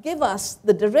just give us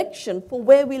the direction for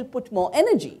where we'll put more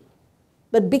energy.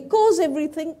 But because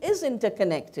everything is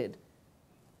interconnected,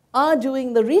 our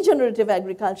doing the regenerative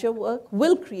agriculture work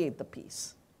will create the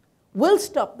peace, will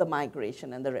stop the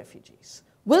migration and the refugees,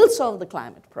 will solve the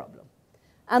climate problem.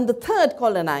 And the third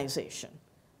colonization,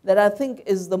 that I think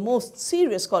is the most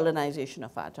serious colonization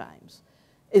of our times,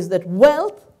 is that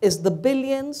wealth is the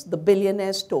billions the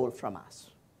billionaires stole from us.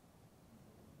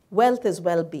 Wealth is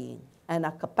well-being and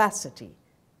our capacity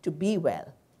to be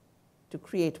well, to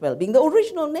create well-being. The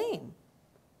original name.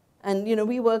 And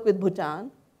we work with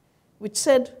Bhutan, which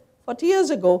said 40 years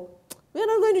ago, we're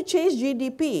not going to chase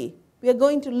GDP. We are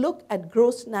going to look at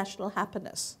gross national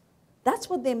happiness. That's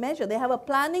what they measure. They have a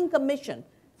planning commission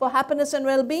for happiness and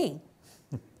well-being.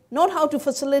 Not how to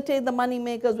facilitate the money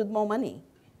makers with more money.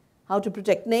 How to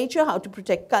protect nature, how to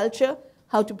protect culture,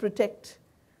 how to protect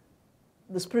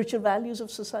the spiritual values of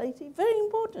society. Very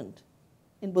important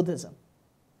in Buddhism.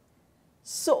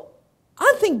 So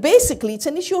I think basically it's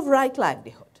an issue of right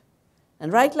livelihood.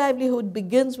 And right livelihood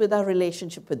begins with our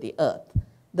relationship with the earth.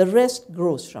 The rest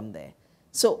grows from there.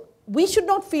 So we should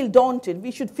not feel daunted.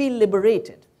 We should feel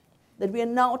liberated. That we are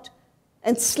not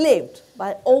enslaved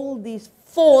by all these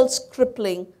false,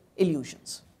 crippling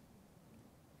illusions.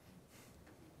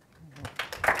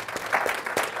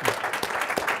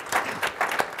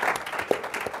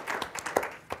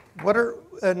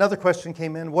 Another question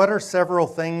came in. What are several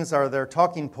things, are there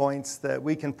talking points that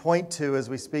we can point to as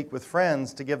we speak with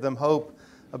friends to give them hope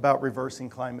about reversing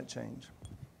climate change?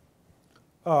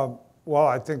 Well,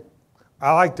 I think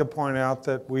I like to point out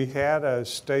that we had a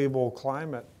stable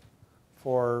climate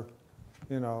for,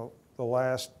 the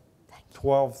last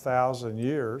 12,000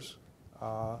 years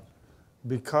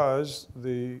because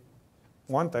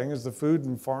one thing is the food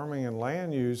and farming and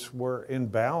land use were in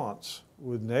balance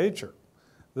with nature.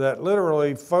 That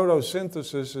literally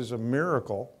photosynthesis is a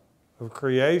miracle of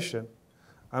creation.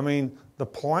 I mean, the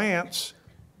plants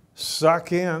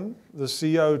suck in the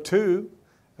CO2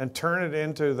 and turn it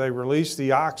into, they release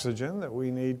the oxygen that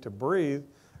we need to breathe,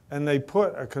 and they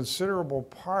put a considerable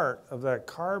part of that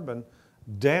carbon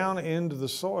down into the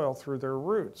soil through their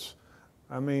roots.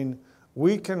 I mean,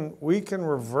 we can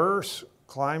reverse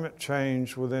climate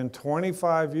change within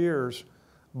 25 years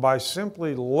by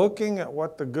simply looking at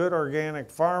what the good organic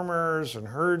farmers and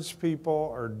herds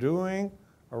people are doing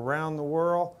around the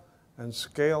world and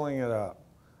scaling it up.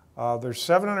 There's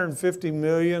 750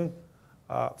 million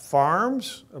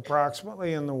farms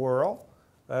approximately in the world.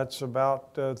 That's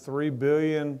about 3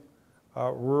 billion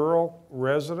rural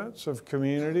residents of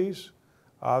communities.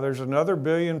 There's another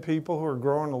billion people who are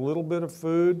growing a little bit of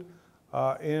food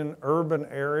in urban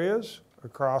areas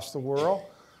across the world.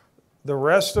 The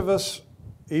rest of us,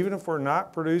 even if we're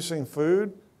not producing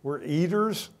food, we're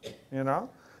eaters,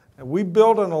 And we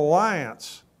build an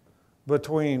alliance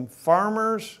between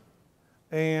farmers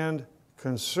and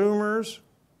consumers.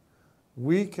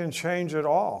 We can change it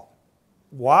all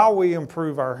while we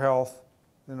improve our health,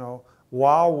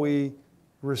 while we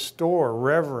restore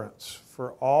reverence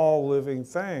for all living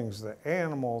things, the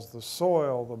animals, the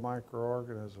soil, the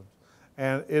microorganisms.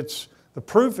 And the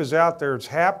proof is out there, it's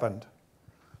happened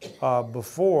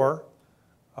before.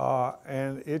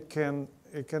 And it can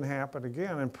happen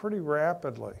again, and pretty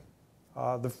rapidly.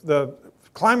 The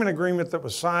climate agreement that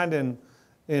was signed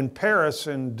in Paris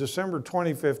in December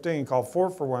 2015 called 4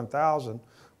 for 1000,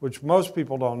 which most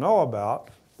people don't know about.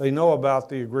 They know about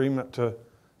the agreement to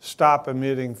stop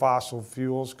emitting fossil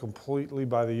fuels completely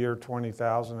by the year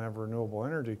 20,000 and have renewable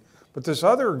energy. But this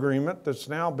other agreement that's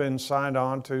now been signed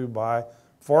on to by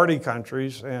 40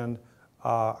 countries and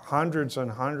hundreds and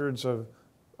hundreds of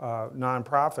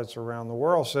nonprofits around the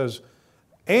world says,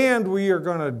 and we are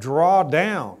going to draw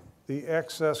down the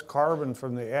excess carbon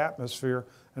from the atmosphere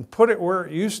and put it where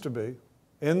it used to be,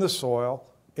 in the soil,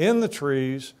 in the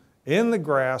trees, in the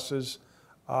grasses,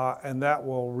 and that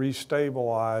will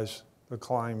restabilize the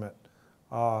climate.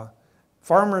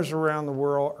 Farmers around the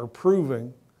world are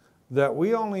proving that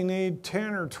we only need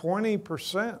 10 or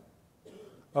 20%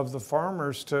 of the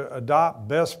farmers to adopt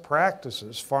best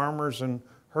practices, farmers and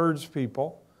herds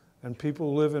people and people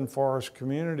who live in forest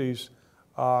communities,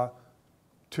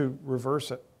 to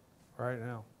reverse it right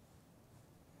now.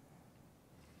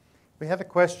 We have a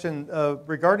question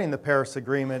regarding the Paris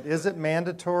Agreement. Is it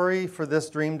mandatory for this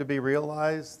dream to be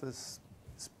realized?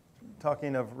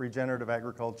 Talking of regenerative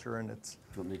agriculture and its...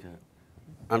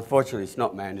 Unfortunately, it's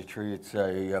not mandatory. It's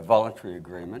a voluntary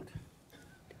agreement.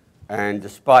 And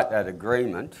despite that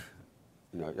agreement,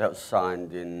 that was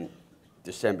signed in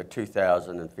December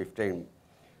 2015.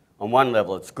 On one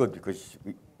level, it's good because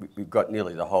we've got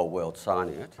nearly the whole world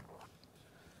signing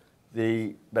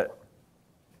it. But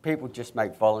people just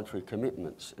make voluntary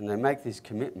commitments, and they make these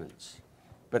commitments.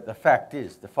 But the fact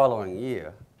is, the following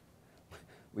year,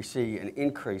 we see an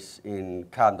increase in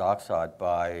carbon dioxide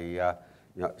by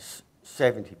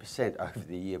 70% over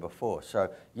the year before. So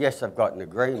yes, I've got an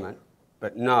agreement,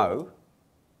 but no,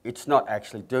 it's not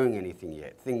actually doing anything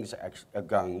yet. Things are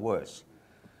going worse.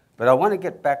 But I want to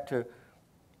get back to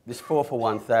this 4 for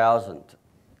 1,000.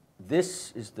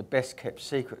 This is the best kept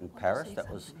secret in Paris.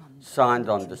 That was signed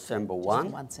on December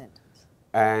 1.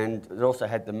 And it also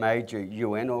had the major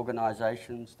UN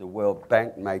organisations, the World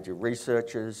Bank, major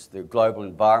researchers, the Global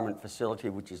Environment Facility,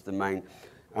 which is the main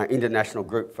international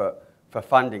group for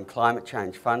funding climate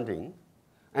change funding.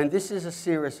 And this is a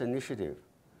serious initiative.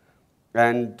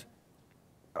 And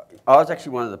I was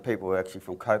actually one of the people actually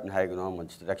from Copenhagen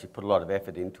onwards that actually put a lot of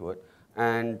effort into it.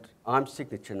 And I'm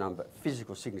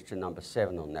physical signature number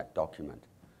 7 on that document.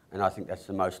 And I think that's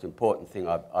the most important thing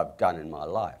I've done in my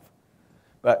life.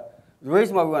 But the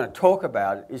reason why we want to talk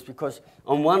about it is because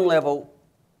on one level,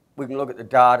 we can look at the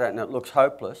data and it looks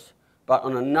hopeless. But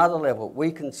on another level, we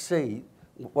can see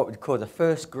what we call the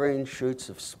first green shoots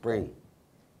of spring.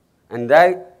 And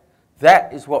that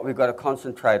is what we've got to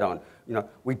concentrate on.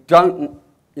 We don't,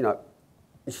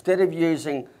 instead of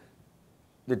using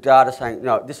the data saying,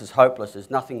 no, this is hopeless,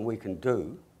 there's nothing we can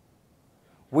do,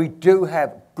 we do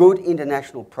have good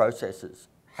international processes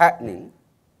happening.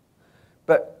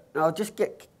 But I'll just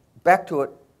get back to it.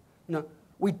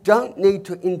 We don't need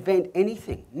to invent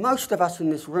anything. Most of us in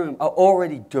this room are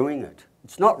already doing it.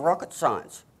 It's not rocket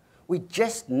science. We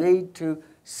just need to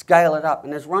scale it up.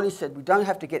 And as Ronnie said, we don't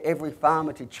have to get every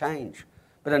farmer to change.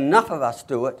 But enough of us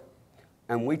do it,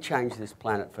 and we change this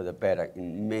planet for the better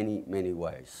in many, many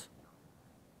ways.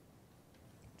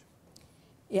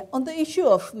 Yeah, on the issue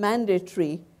of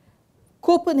mandatory,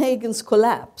 Copenhagen's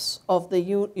collapse of the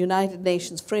United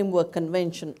Nations Framework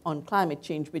Convention on Climate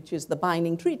Change, which is the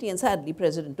binding treaty, and sadly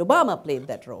President Obama played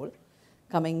that role,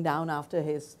 coming down after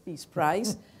his Peace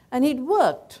Prize, and he'd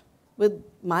worked with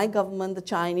my government, the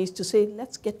Chinese, to say,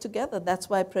 let's get together. That's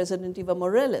why President Evo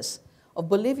Morales of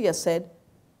Bolivia said,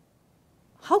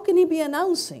 how can he be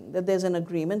announcing that there's an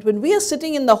agreement when we are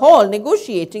sitting in the hall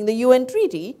negotiating the UN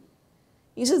treaty?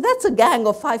 He says, that's a gang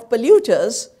of 5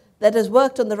 polluters that has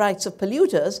worked on the rights of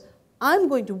polluters. I'm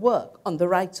going to work on the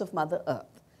rights of Mother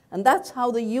Earth. And that's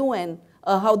how the UN,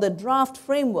 how the draft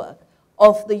framework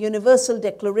of the Universal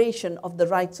Declaration of the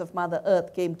Rights of Mother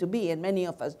Earth came to be, and many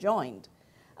of us joined.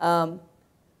 I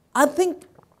think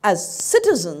as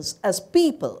citizens, as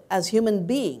people, as human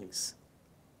beings,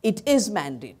 it is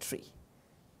mandatory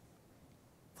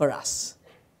for us.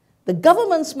 The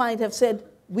governments might have said,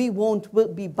 we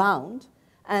won't be bound.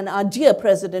 And our dear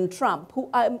President Trump, who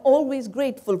I'm always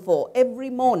grateful for every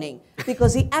morning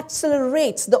because he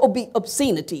accelerates the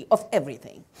obscenity of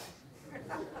everything.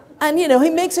 And he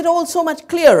makes it all so much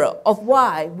clearer of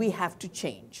why we have to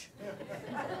change.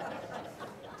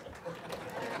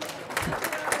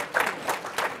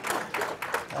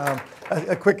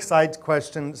 A quick side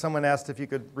question. Someone asked if you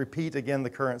could repeat again the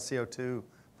current CO2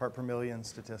 part per million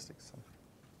statistics.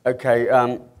 Okay.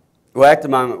 Well, at the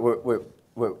moment,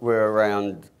 we're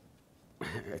around,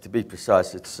 to be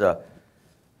precise, it's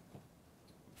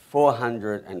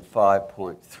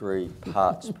 405.3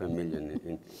 parts per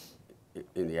million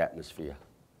in the atmosphere.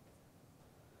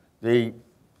 For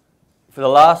the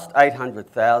last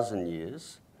 800,000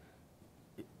 years,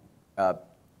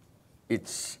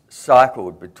 it's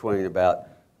cycled between about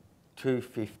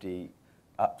 250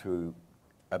 up to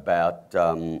about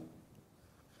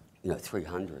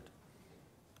 300.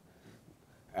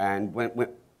 And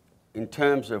in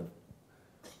terms of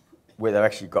where they've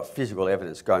actually got physical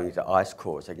evidence going into ice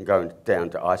cores, they can go down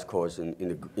to ice cores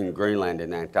in Greenland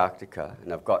and Antarctica, and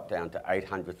they've got down to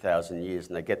 800,000 years,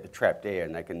 and they get the trapped air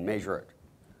and they can measure it.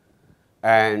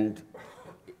 And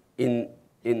in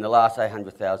in the last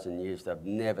 800,000 years, they've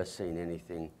never seen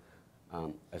anything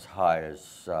as high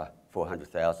as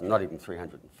 400,000, not even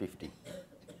 350,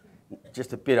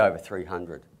 just a bit over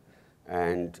 300.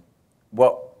 And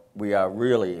what we are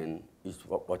really in is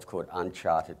what's called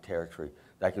uncharted territory.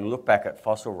 They can look back at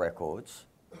fossil records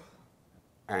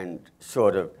and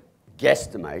sort of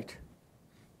guesstimate,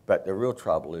 but the real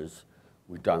trouble is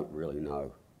we don't really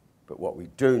know. But what we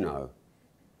do know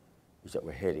is that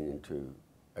we're heading into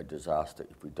a disaster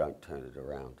if we don't turn it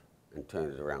around, and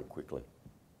turn it around quickly.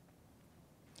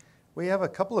 We have a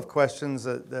couple of questions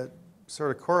that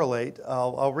sort of correlate.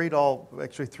 I'll read all,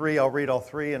 actually three, I'll read all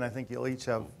three, and I think you'll each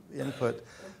have input.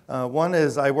 One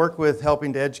is, I work with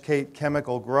helping to educate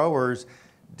chemical growers.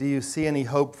 Do you see any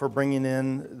hope for bringing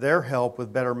in their help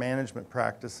with better management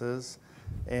practices?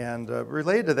 And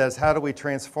related to that is, how do we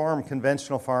transform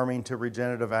conventional farming to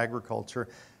regenerative agriculture?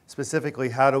 Specifically,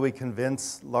 how do we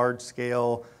convince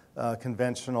large-scale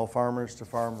conventional farmers to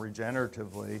farm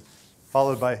regeneratively?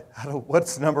 Followed by,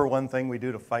 what's the number one thing we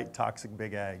do to fight toxic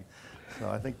big ag? So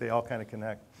I think they all kind of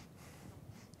connect.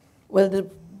 Well, the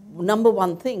number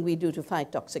one thing we do to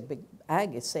fight toxic big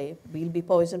ag is say, we'll be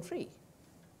poison-free.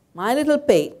 My little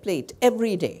plate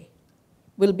every day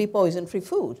will be poison-free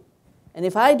food. And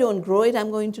if I don't grow it,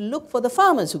 I'm going to look for the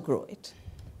farmers who grow it,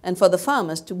 and for the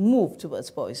farmers to move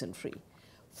towards poison-free.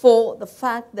 For the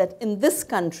fact that in this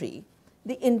country,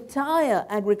 the entire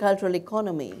agricultural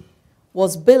economy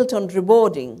was built on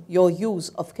rewarding your use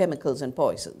of chemicals and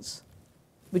poisons,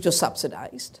 which was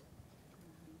subsidized.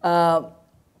 And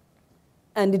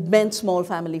it meant small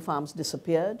family farms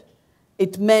disappeared.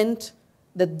 It meant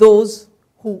that those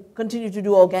who continue to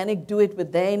do organic do it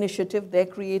with their initiative. They're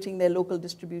creating their local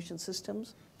distribution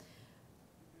systems.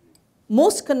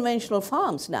 Most conventional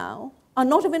farms now are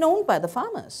not even owned by the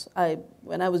farmers.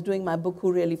 When I was doing my book,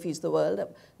 Who Really Feeds the World,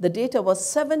 the data was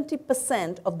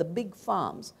 70% of the big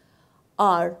farms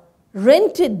are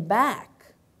rented back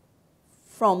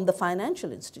from the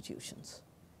financial institutions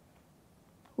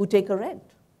who take a rent.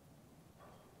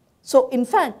 So in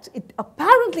fact, it's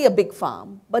apparently a big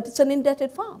farm, but it's an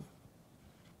indebted farm.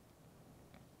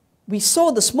 We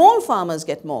saw the small farmers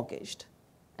get mortgaged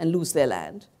and lose their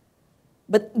land,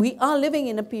 but we are living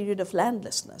in a period of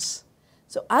landlessness.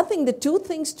 So I think the two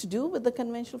things to do with the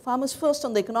conventional farmers, first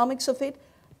on the economics of it,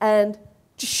 and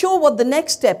to show what the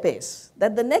next step is,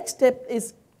 that the next step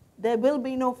is there will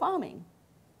be no farming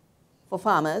for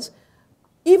farmers.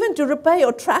 Even to repair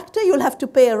your tractor, you'll have to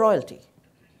pay a royalty.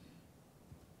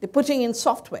 They're putting in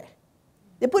software.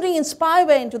 They're putting in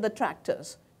spyware into the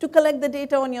tractors to collect the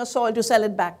data on your soil to sell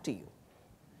it back to you.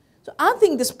 So I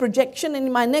think this projection,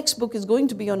 and my next book is going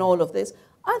to be on all of this,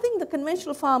 I think the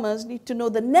conventional farmers need to know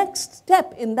the next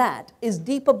step in that is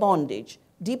deeper bondage,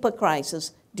 deeper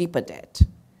crisis, deeper debt.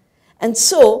 And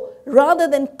so, rather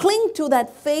than cling to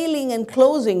that failing and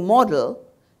closing model,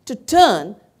 to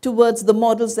turn towards the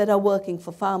models that are working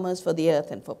for farmers, for the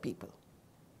earth, and for people.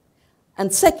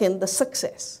 And second, the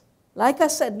success. Like I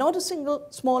said, not a single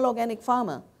small organic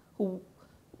farmer who,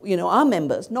 are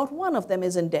members, not one of them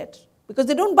is in debt, because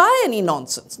they don't buy any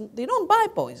nonsense. They don't buy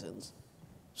poisons.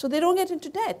 So they don't get into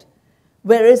debt.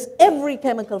 Whereas every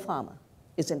chemical farmer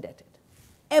is indebted.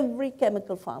 Every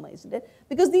chemical farmer is indebted.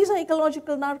 Because these are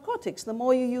ecological narcotics. The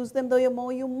more you use them, the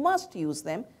more you must use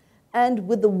them. And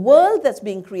with the world that's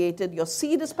being created, your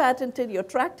seed is patented, your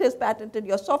tractor is patented,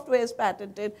 your software is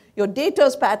patented, your data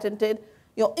is patented,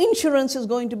 your insurance is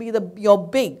going to be your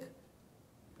big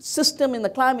system in the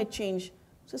climate change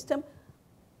system.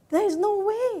 There is no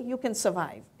way you can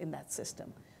survive in that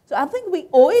system. So I think we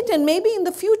owe it, and maybe in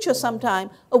the future sometime,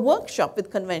 a workshop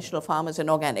with conventional farmers and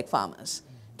organic farmers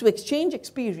to exchange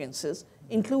experiences,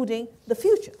 including the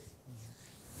future.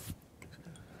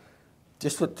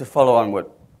 Just to follow on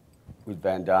what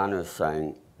Vandana is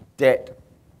saying, debt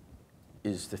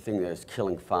is the thing that is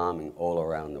killing farming all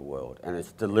around the world, and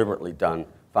it's deliberately done.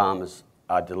 Farmers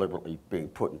are deliberately being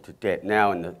put into debt.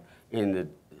 Now in the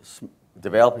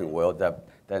developing world,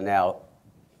 they've now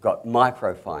got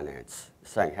microfinance,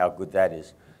 saying how good that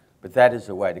is. But that is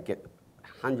a way to get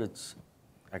hundreds,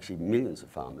 actually millions of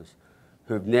farmers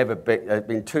who've never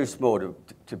been too small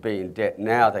to be in debt.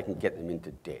 Now they can get them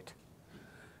into debt.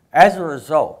 As a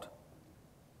result,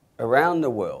 around the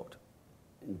world,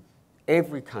 in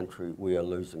every country, we are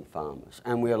losing farmers,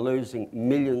 and we are losing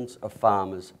millions of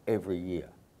farmers every year.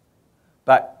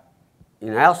 But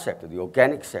in our sector, the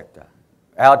organic sector,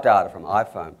 our data from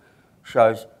iPhone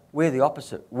shows we're the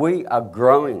opposite. We are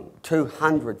growing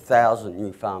 200,000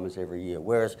 new farmers every year,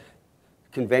 whereas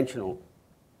conventional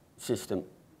system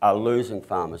are losing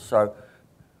farmers. So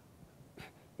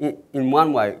in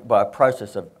one way, by a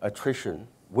process of attrition,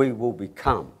 we will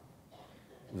become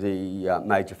the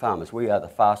major farmers. We are the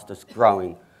fastest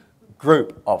growing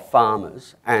group of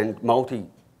farmers and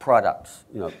multi-products,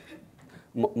 you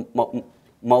know,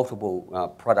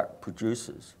 multiple product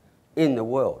producers in the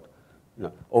world. You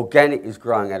know, organic is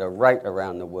growing at a rate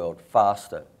around the world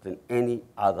faster than any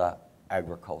other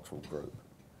agricultural group.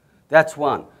 That's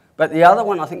one. But the other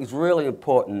one I think is really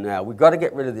important now. We've got to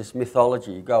get rid of this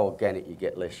mythology. You go organic, you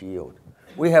get less yield.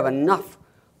 We have enough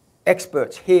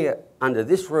experts here under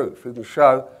this roof who can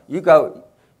show you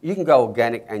can go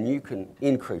organic and you can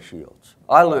increase yields.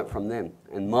 I learnt from them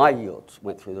and my yields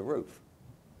went through the roof.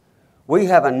 We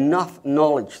have enough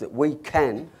knowledge that we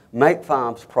can make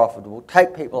farms profitable,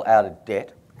 take people out of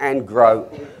debt and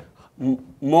grow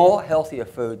more healthier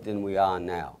food than we are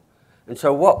now. And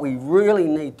so what we really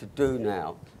need to do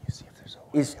now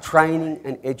is training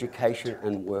and education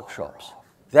and workshops.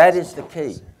 That is the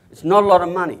key. It's not a lot of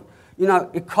money. You know,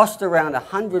 it costs around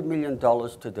 $100 million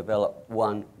to develop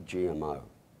one GMO.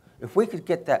 If we could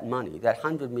get that money, that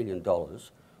 $100 million,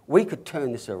 we could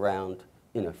turn this around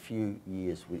in a few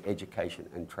years with education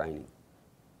and training.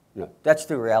 You know, that's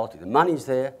the reality. The money's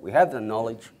there, we have the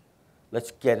knowledge,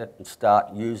 let's get it and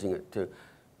start using it to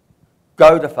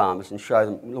go to farmers and show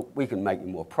them, look, we can make you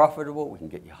more profitable, we can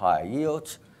get you higher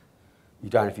yields, you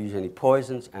don't have to use any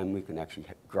poisons, and we can actually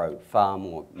grow far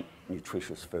more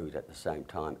nutritious food at the same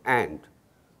time. And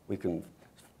we can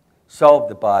solve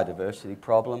the biodiversity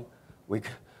problem, we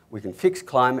can fix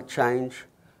climate change,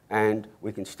 and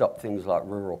we can stop things like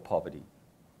rural poverty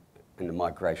and the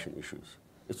migration issues.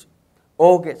 It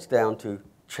all gets down to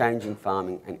changing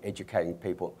farming and educating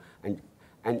people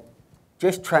and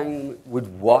just training them with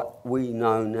what we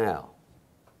know now.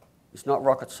 It's not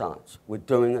rocket science. We're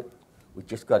doing it. We've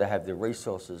just got to have the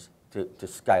resources to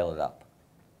scale it up.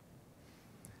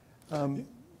 I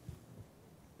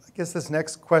guess this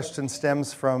next question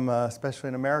stems from, especially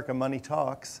in America, money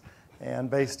talks.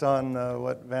 And based on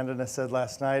what Vandana said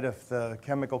last night, if the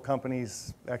chemical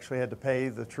companies actually had to pay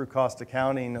the true cost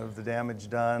accounting of the damage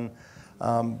done,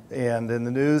 and in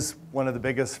the news, one of the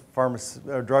biggest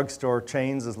drugstore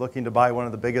chains is looking to buy one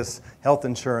of the biggest health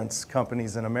insurance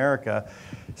companies in America.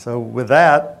 So with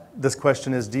that, this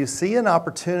question is, do you see an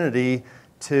opportunity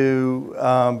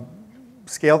to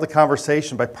scale the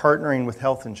conversation by partnering with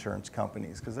health insurance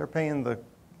companies? Because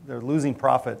they're losing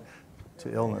profit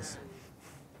to illness.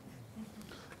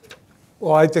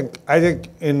 Well, I think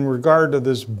in regard to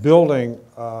this building,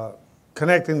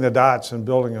 connecting the dots and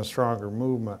building a stronger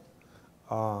movement,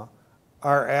 our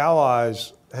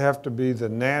allies have to be the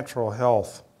natural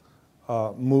health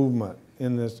movement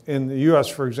in this. In the U.S.,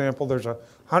 for example, there's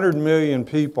 100 million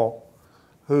people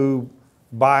who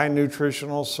buy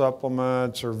nutritional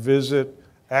supplements or visit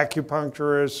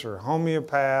acupuncturists or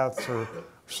homeopaths or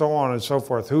so on and so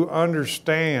forth, who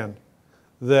understand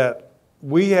that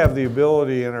we have the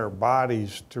ability in our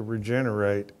bodies to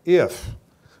regenerate if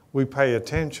we pay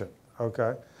attention,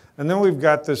 okay? And then we've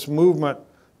got this movement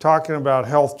talking about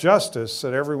health justice,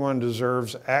 that everyone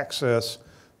deserves access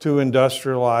to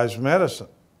industrialized medicine,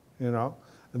 you know?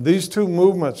 And these two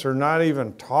movements are not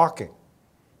even talking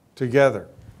together.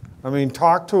 I mean,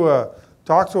 talk to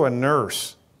a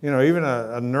nurse, you know, even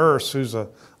a nurse who's a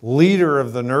leader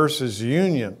of the nurses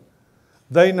union.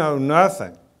 They know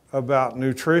nothing about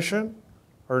nutrition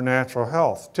or natural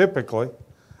health, typically.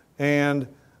 And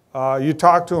you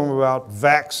talk to them about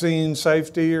vaccine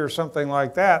safety or something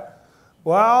like that,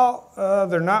 well,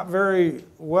 they're not very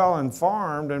well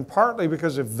informed, and partly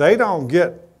because if they don't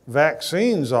get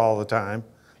vaccines all the time,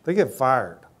 they get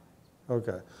fired.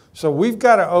 Okay, so we've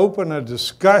got to open a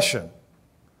discussion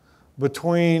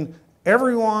between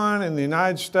everyone in the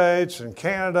United States and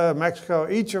Canada, Mexico,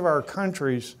 each of our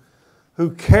countries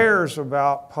who cares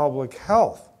about public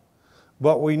health.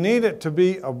 But we need it to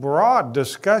be a broad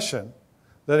discussion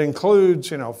that includes,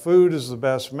 you know, food is the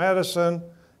best medicine,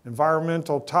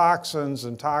 environmental toxins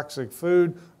and toxic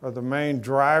food are the main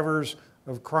drivers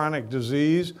of chronic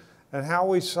disease, and how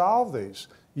we solve these.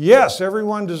 Yes,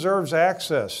 everyone deserves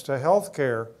access to health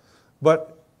care,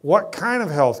 but what kind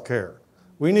of health care?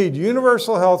 We need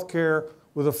universal health care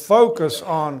with a focus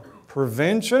on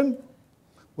prevention,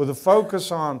 with a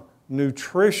focus on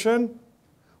nutrition,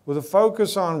 with a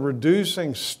focus on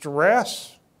reducing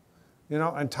stress, you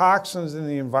know, and toxins in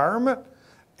the environment,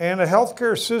 and a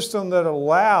healthcare system that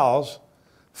allows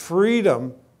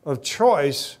freedom of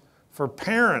choice for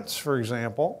parents, for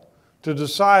example, to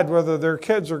decide whether their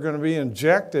kids are going to be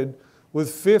injected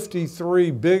with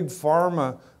 53 big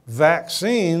pharma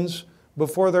vaccines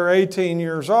before they're 18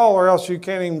 years old, or else you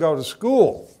can't even go to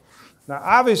school. Now,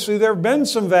 obviously, there have been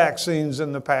some vaccines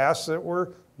in the past that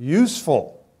were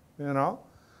useful, you know.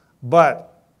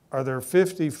 But are there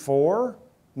 54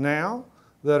 now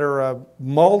that are a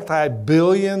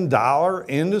multi-billion-dollar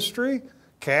industry,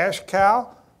 cash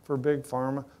cow for big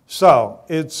pharma? So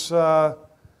it's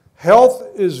health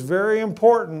is very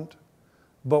important,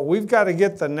 but we've got to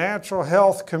get the natural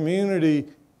health community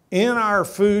in our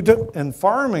food and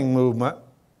farming movement,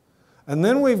 and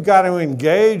then we've got to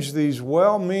engage these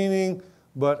well-meaning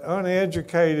but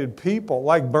uneducated people,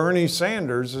 like Bernie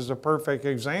Sanders is a perfect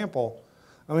example.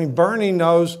 I mean, Bernie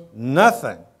knows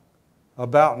nothing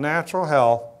about natural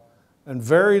health and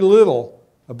very little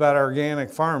about organic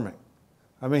farming.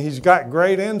 I mean, he's got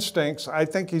great instincts. I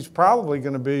think he's probably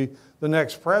going to be the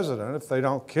next president if they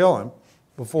don't kill him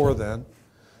before then.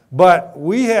 But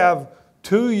we have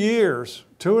 2 years,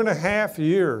 2.5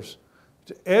 years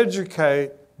to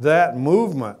educate that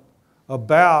movement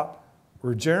about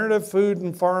regenerative food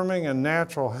and farming and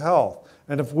natural health.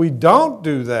 And if we don't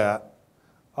do that,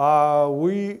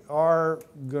 we are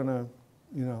gonna,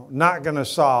 not gonna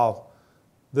solve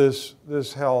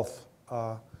this health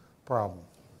problem.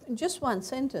 In just one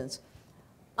sentence,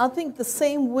 I think the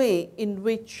same way in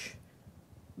which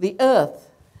the earth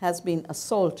has been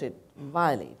assaulted,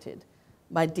 violated,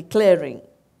 by declaring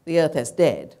the earth as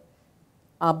dead,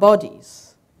 our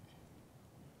bodies,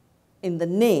 in the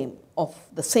name of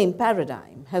the same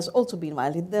paradigm, has also been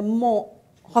violated. There are more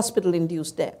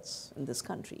hospital-induced deaths in this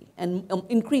country. And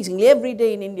increasingly, every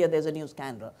day in India, there's a new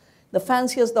scandal. The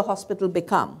fancier the hospital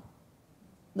become,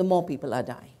 the more people are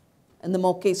dying. And the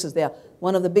more cases there are.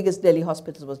 One of the biggest Delhi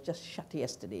hospitals was just shut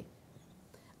yesterday.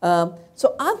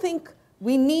 So I think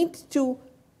we need to,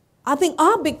 I think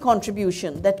our big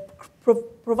contribution that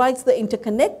provides the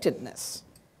interconnectedness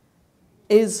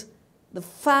is the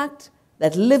fact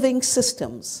that living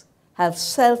systems have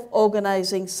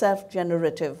self-organizing,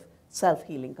 self-generative,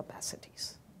 self-healing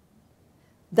capacities.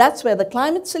 That's where the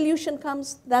climate solution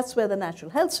comes, that's where the natural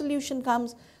health solution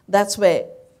comes, that's where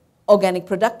organic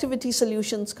productivity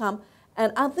solutions come.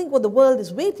 And I think what the world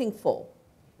is waiting for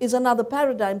is another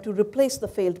paradigm to replace the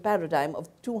failed paradigm of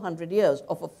 200 years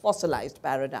of a fossilized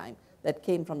paradigm that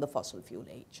came from the fossil fuel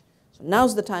age. So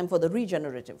now's the time for the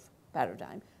regenerative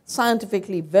paradigm,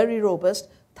 scientifically very robust,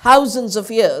 thousands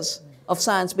of years of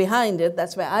science behind it.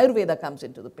 That's where Ayurveda comes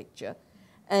into the picture.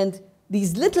 And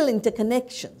these little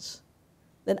interconnections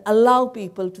that allow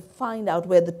people to find out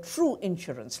where the true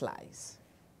insurance lies.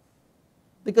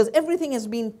 Because everything has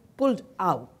been pulled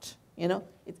out,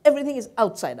 everything is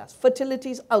outside us.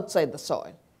 Fertility is outside the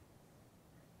soil.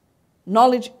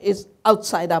 Knowledge is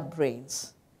outside our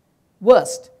brains.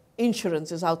 Worst,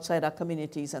 insurance is outside our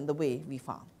communities and the way we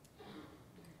farm.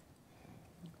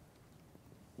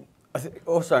 I think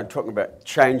also talking about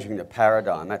changing the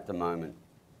paradigm at the moment,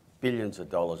 billions of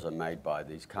dollars are made by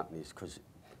these companies because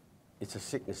it's a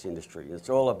sickness industry. It's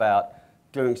all about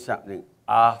doing something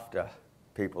after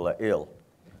people are ill.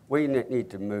 We need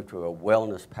to move to a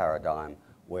wellness paradigm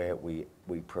where we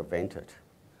prevent it.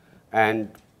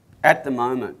 And at the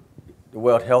moment, the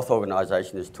World Health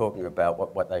Organization is talking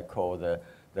about what they call the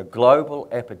global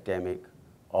epidemic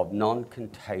of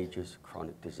non-contagious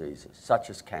chronic diseases, such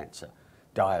as cancer,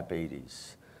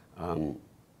 diabetes,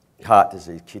 heart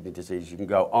disease, kidney disease. You can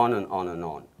go on and on and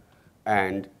on.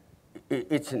 And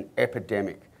it's an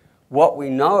epidemic. What we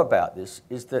know about this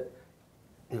is that,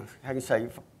 how can you say,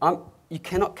 you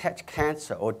cannot catch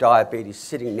cancer or diabetes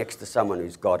sitting next to someone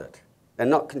who's got it. They're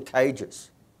not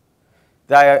contagious.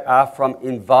 They are from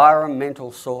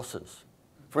environmental sources.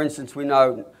 For instance, we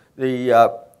know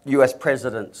the U.S.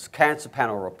 President's Cancer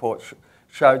Panel report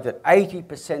showed that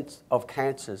 80% of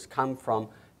cancers come from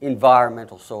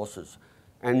environmental sources,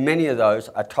 and many of those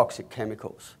are toxic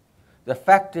chemicals. The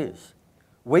fact is,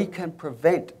 we can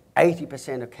prevent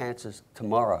 80% of cancers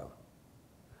tomorrow.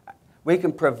 We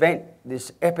can prevent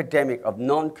this epidemic of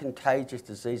non-contagious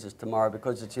diseases tomorrow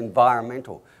because it's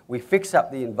environmental. We fix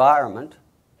up the environment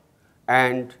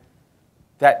and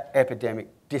that epidemic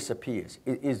disappears.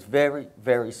 It is very,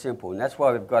 very simple. And that's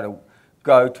why we've got to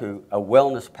go to a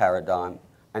wellness paradigm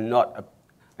and not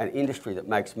an industry that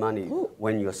makes money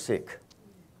when you're sick.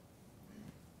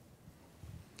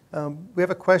 We have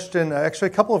a question, actually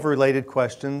a couple of related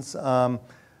questions. Well,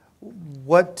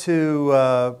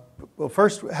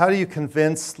 first, how do you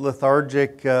convince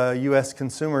lethargic U.S.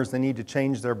 consumers they need to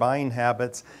change their buying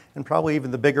habits? And probably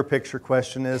even the bigger picture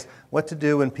question is what to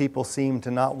do when people seem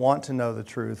to not want to know the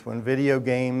truth, when video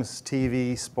games,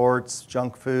 TV, sports,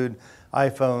 junk food,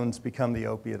 iPhones become the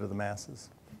opiate of the masses?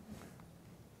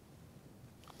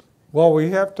 Well,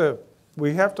 we have to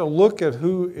look at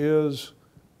who is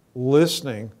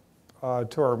listening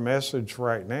to our message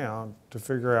right now to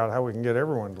figure out how we can get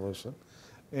everyone to listen.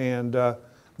 And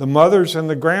The mothers and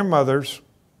the grandmothers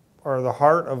are the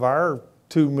heart of our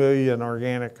 2 million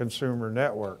organic consumer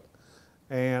network.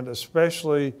 And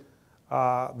especially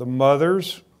the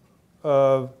mothers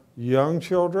of young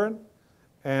children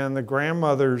and the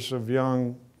grandmothers of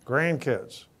young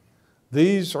grandkids.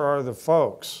 These are the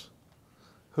folks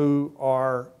who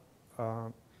are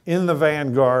in the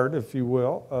vanguard, if you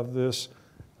will, of this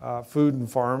food and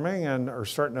farming and are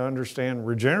starting to understand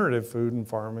regenerative food and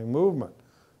farming movement.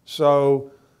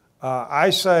 So I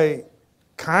say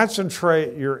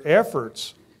concentrate your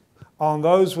efforts on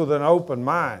those with an open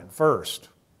mind first,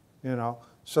 you know,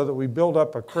 so that we build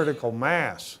up a critical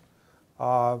mass.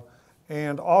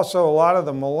 And also a lot of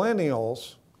the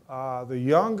millennials, the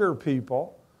younger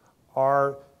people,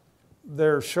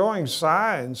 they're showing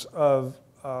signs of,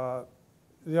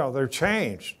 you know, they're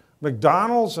changed.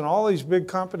 McDonald's and all these big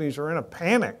companies are in a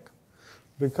panic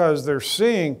because they're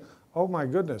seeing, oh my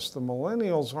goodness, the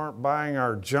millennials aren't buying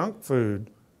our junk food,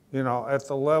 you know, at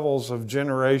the levels of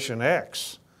Generation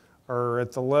X or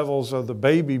at the levels of the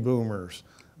baby boomers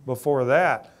before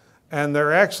that. And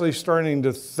they're actually starting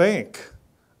to think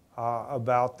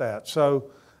about that. So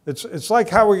it's like,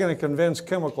 how are we going to convince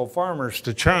chemical farmers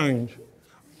to change?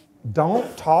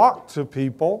 Don't talk to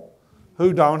people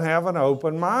who don't have an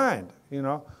open mind, you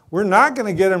know. We're not going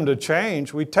to get them to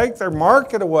change. We take their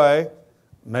market away,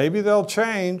 maybe they'll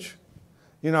change.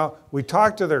 You know, we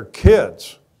talk to their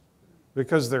kids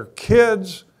because their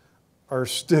kids are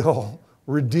still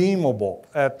redeemable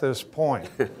at this point.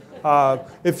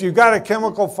 If you've got a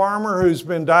chemical farmer who's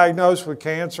been diagnosed with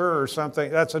cancer or something,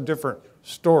 that's a different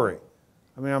story.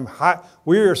 I mean,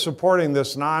 we are supporting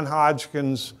this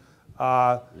non-Hodgkin's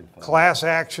class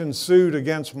action suit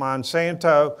against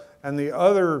Monsanto and the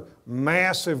other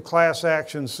massive class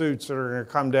action suits that are going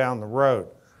to come down the road.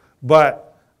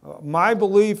 But my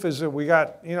belief is that we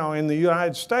got, you know, in the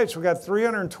United States, we got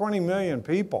 320 million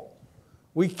people.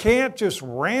 We can't just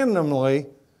randomly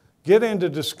get into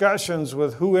discussions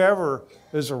with whoever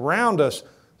is around us.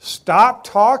 Stop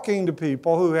talking to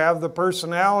people who have the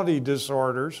personality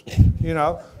disorders, you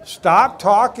know. Stop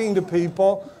talking to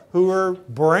people who are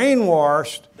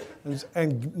brainwashed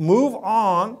and move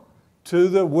on to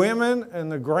the women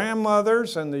and the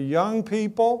grandmothers and the young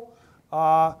people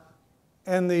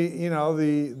and the, you know,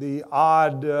 the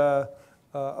odd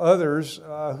others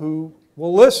who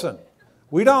will listen.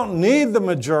 We don't need the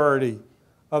majority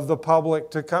of the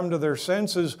public to come to their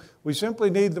senses. We simply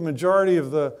need the majority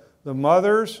of the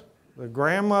mothers, the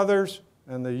grandmothers,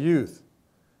 and the youth.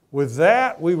 With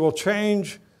that, we will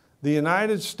change the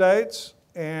United States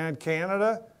and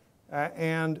Canada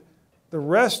and the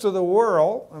rest of the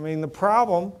world. I mean, the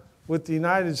problem with the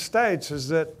United States is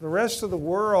that the rest of the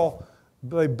world,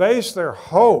 they base their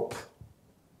hope,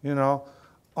 you know,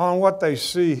 on what they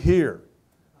see here.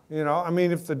 You know, I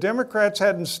mean, if the Democrats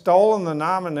hadn't stolen the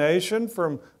nomination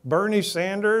from Bernie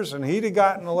Sanders and he'd have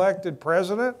gotten elected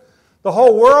president, the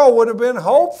whole world would have been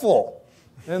hopeful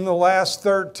in the last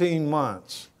 13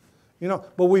 months. You know,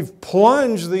 but we've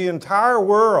plunged the entire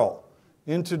world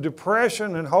into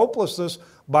depression and hopelessness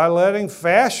by letting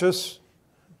fascists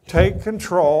take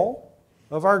control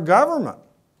of our government.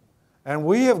 And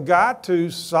we have got to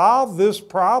solve this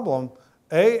problem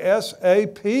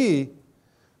ASAP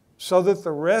so that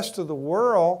the rest of the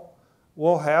world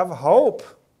will have hope,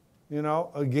 you know,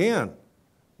 again.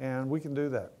 And we can do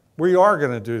that. We are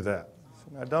going to do that.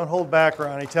 Now, don't hold back,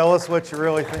 Ronnie. Tell us what you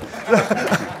really think.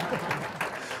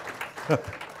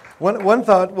 One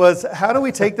thought was, how do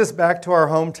we take this back to our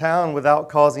hometown without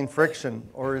causing friction,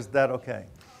 or is that okay?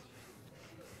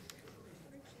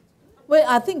 Well,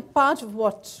 I think part of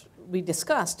what we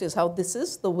discussed is how this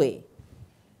is the way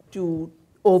to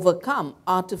overcome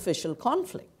artificial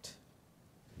conflict.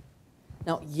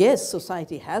 Now, yes,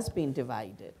 society has been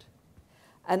divided.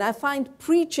 And I find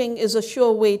preaching is a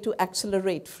sure way to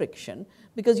accelerate friction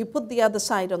because you put the other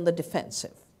side on the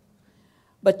defensive.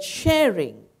 But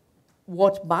sharing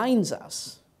what binds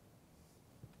us,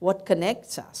 what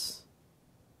connects us,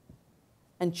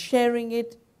 and sharing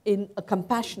it in a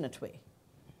compassionate way.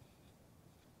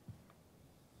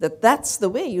 That's the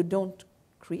way you don't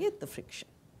create the friction.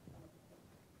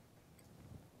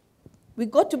 We've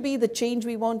got to be the change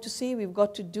we want to see. We've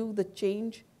got to do the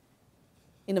change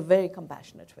in a very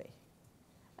compassionate way.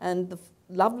 And the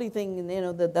lovely thing, you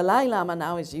know, the Dalai Lama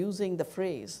now is using the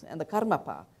phrase and the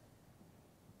Karmapa.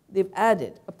 They've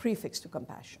added a prefix to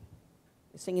compassion.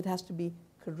 They're saying it has to be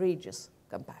courageous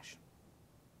compassion.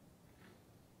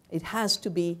 It has to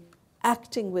be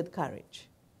acting with courage,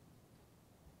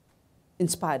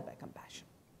 inspired by compassion.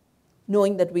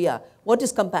 Knowing that we are, what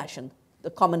is compassion? The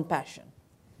common passion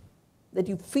that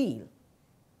you feel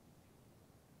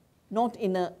not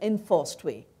in an enforced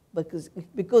way,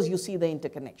 because you see the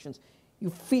interconnections. You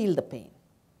feel the pain.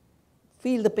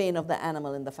 Feel the pain of the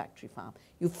animal in the factory farm.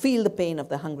 You feel the pain of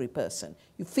the hungry person.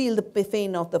 You feel the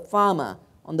pain of the farmer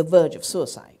on the verge of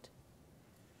suicide.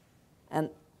 And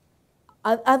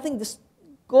I think this,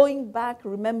 going back,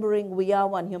 remembering we are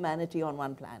one humanity on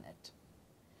one planet,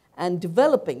 and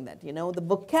developing that, you know, the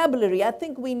vocabulary, I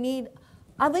think we're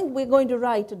going to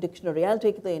write a dictionary. I'll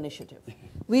take the initiative.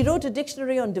 We wrote a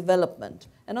dictionary on development.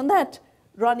 And on that,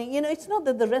 Ronnie, you know, it's not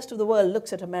that the rest of the world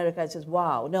looks at America and says,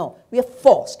 wow, no. We are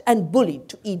forced and bullied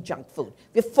to eat junk food.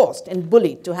 We're forced and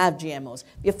bullied to have GMOs.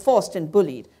 We're forced and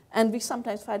bullied. And we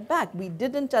sometimes fight back. We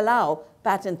didn't allow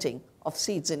patenting of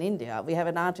seeds in India. We have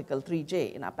an Article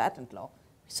 3J in our patent law.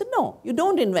 We said, no, you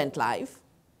don't invent life.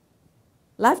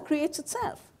 Life creates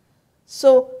itself.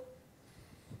 So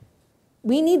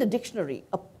we need a dictionary,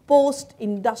 a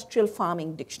post-industrial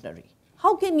farming dictionary.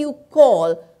 How can you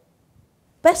call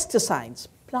pesticides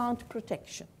plant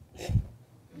protection?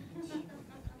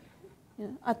 Yeah,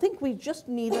 I think we just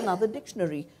need another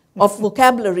dictionary of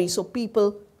vocabulary so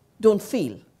people don't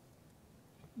feel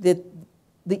that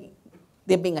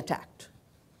they're being attacked.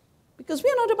 Because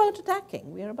we're not about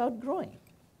attacking, we're about growing.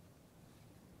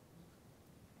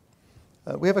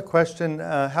 We have a question.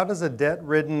 How does a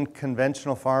debt-ridden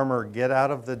conventional farmer get out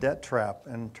of the debt trap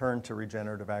and turn to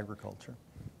regenerative agriculture?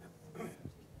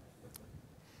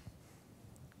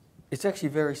 It's actually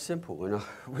very simple, and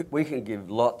we can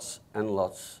give lots and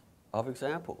lots of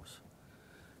examples.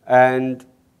 And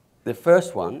the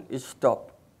first one is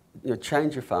stop,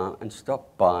 change your farm and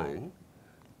stop buying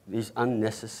these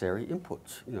unnecessary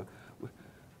inputs.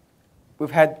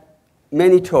 We've had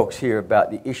many talks here about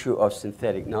the issue of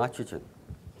synthetic nitrogen.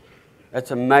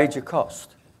 That's a major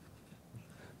cost,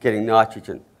 getting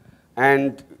nitrogen.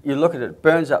 And you look at it, it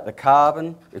burns up the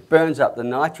carbon, it burns up the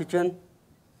nitrogen.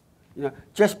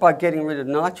 Just by getting rid of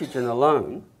nitrogen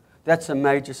alone, that's a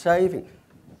major saving.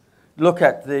 Look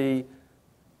at the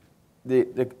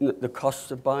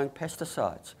costs of buying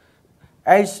pesticides.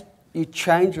 As you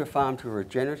change your farm to a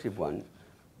regenerative one,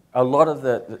 a lot of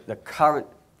the current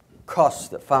costs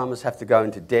that farmers have to go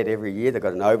into debt every year, they've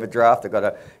got an overdraft, they've got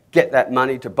to get that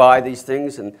money to buy these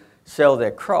things and sell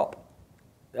their crop.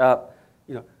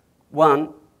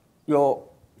 One, your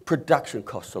production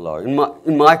costs are low.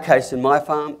 In my case, in my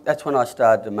farm, that's when I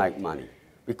started to make money.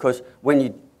 Because when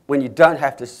you don't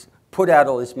have to put out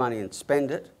all this money and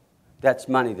spend it, that's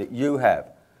money that you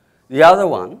have. The other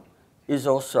one is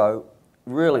also,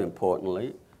 really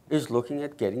importantly, is looking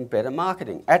at getting better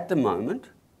marketing. At the moment,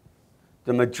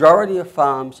 the majority of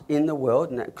farms in the world,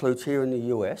 and that includes here in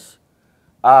the US,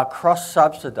 are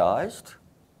cross-subsidised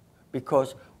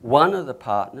because one of the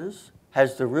partners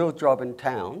has the real job in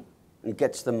town and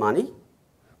gets the money,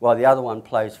 while the other one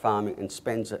plays farming and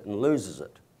spends it and loses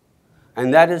it.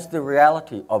 And that is the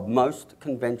reality of most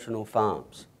conventional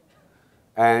farms.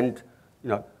 And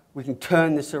we can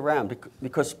turn this around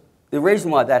because the reason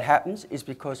why that happens is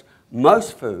because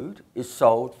most food is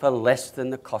sold for less than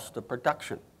the cost of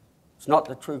production. It's not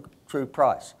the true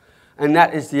price. And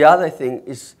that is the other thing,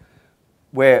 is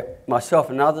where myself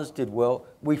and others did well.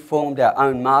 We formed our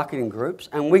own marketing groups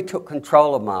and we took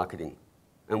control of marketing.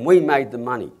 And we made the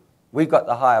money. We got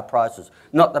the higher prices,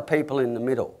 not the people in the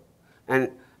middle. And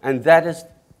that is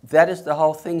the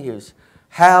whole thing here, is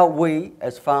how we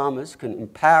as farmers can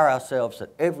empower ourselves at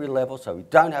every level so we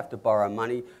don't have to borrow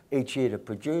money each year to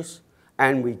produce,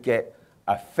 and we get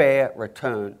a fair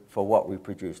return for what we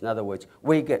produce. In other words,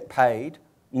 we get paid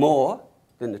more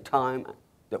than the time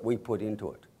that we put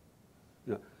into it.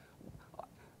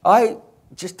 I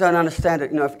just don't understand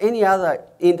it. If any other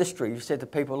industry, you said to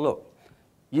people, look,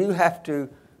 you have to,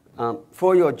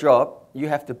 for your job, you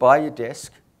have to buy your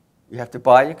desk, you have to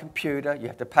buy your computer, you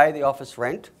have to pay the office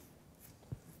rent,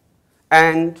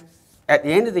 and at the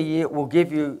end of the year, we'll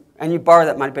give you, and you borrow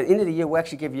that money, but at the end of the year, we'll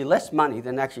actually give you less money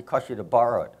than it actually costs you to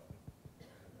borrow it.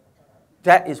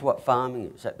 That is what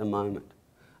farming is at the moment.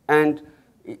 And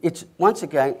it's, once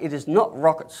again, it is not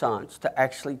rocket science to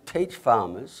actually teach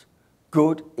farmers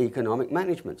good economic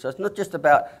management. So it's not just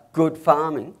about good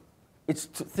farming, it's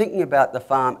thinking about the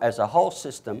farm as a whole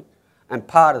system, and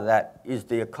part of that is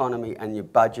the economy and your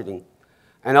budgeting.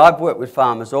 And I've worked with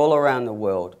farmers all around the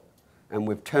world, and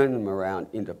we've turned them around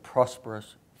into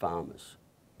prosperous farmers.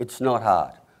 It's not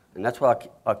hard. And that's why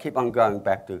I keep on going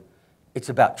back to, it's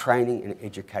about training and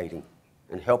educating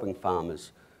and helping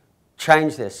farmers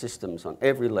change their systems on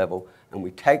every level, and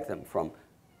we take them from,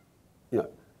 how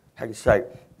can you say,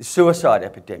 the suicide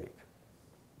epidemic.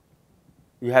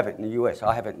 You have it in the US,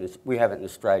 we have it in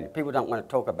Australia. People don't want to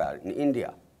talk about it in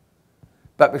India.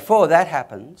 But before that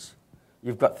happens,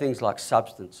 you've got things like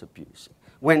substance abuse.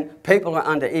 When people are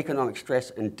under economic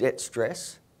stress and debt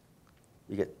stress,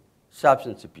 you get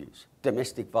substance abuse,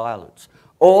 domestic violence,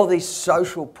 all these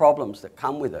social problems that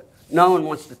come with it. No one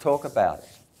wants to talk about it.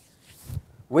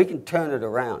 We can turn it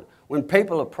around. When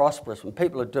people are prosperous, when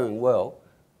people are doing well,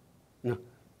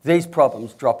 these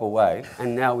problems drop away,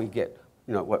 and now we get,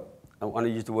 what I want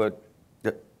to use the word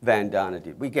that Vandana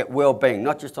did. We get well-being,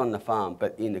 not just on the farm,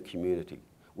 but in the community.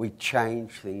 We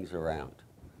change things around.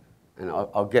 And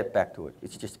I'll get back to it.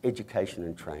 It's just education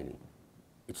and training.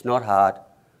 It's not hard.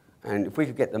 And if we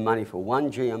could get the money for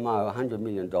one GMO, $100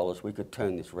 million, we could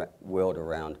turn this world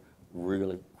around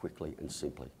really quickly and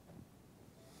simply.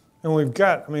 And we've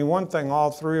got, one thing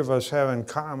all three of us have in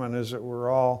common is that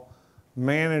we're all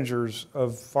managers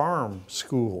of farm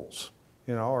schools,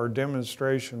 or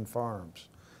demonstration farms.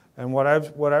 And what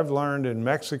I've learned in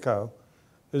Mexico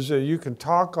is that you can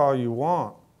talk all you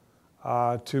want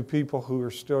to people who are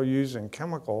still using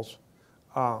chemicals,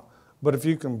 but if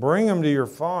you can bring them to your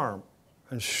farm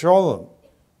and show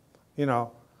them,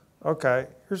 okay,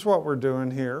 here's what we're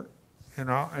doing here,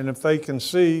 and if they can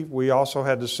see, we also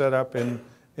had to set up in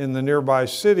the nearby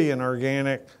city an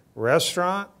organic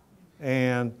restaurant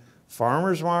and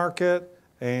farmer's market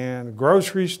and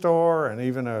grocery store and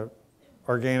even a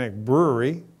organic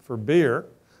brewery for beer.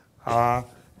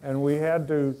 And we had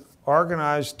to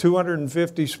organize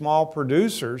 250 small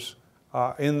producers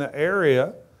in the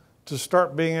area to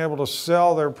start being able to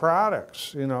sell their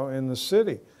products, in the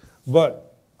city.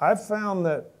 But I've found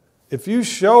that if you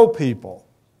show people,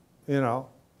 and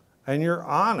you're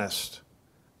honest,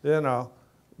 this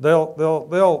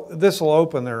will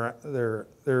open their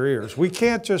ears. We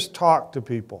can't just talk to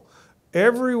people.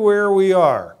 Everywhere we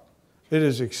are, it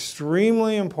is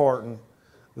extremely important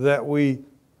that we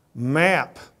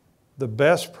map the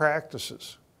best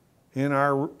practices in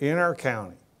our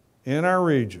county, in our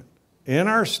region, in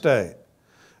our state.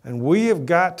 And we have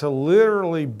got to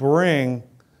literally bring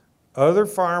other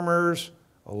farmers,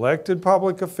 elected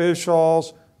public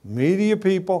officials, media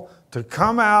people to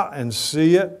come out and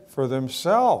see it for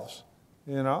themselves,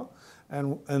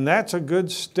 And that's a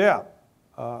good step,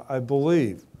 I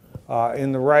believe,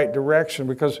 in the right direction,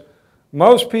 because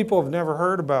most people have never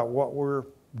heard about what we're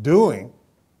doing,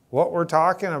 what we're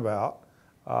talking about.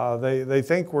 They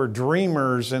think we're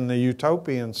dreamers in the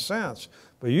utopian sense.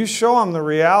 But you show them the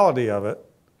reality of it,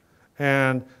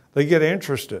 and they get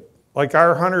interested. Like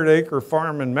our 100-acre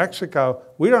farm in Mexico,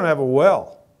 we don't have a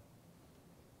well.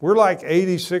 We're like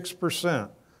 86%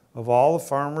 of all the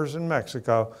farmers in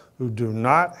Mexico who do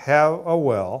not have a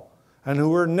well and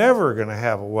who are never going to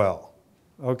have a well,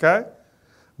 okay?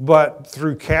 But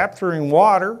through capturing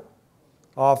water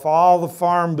off all the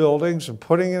farm buildings and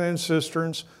putting it in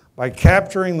cisterns, by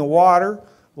capturing the water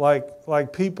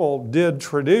like people did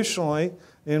traditionally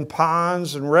in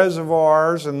ponds and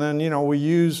reservoirs, and then, we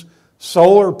use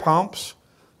solar pumps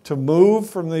to move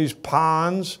from these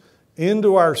ponds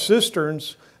into our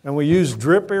cisterns, and we use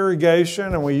drip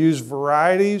irrigation, and we use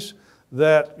varieties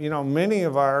that, many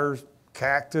of our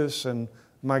cactus and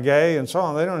maguey and so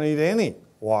on, they don't need any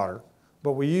water.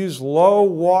 But we use low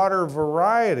water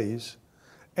varieties,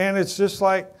 and it's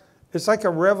like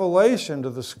a revelation to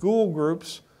the school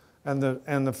groups and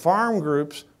the farm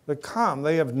groups that come.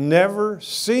 They have never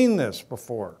seen this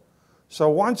before. So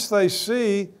once they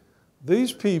see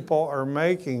these people are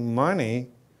making money,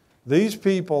 these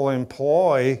people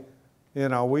employ,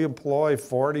 we employ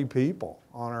 40 people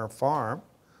on our farm,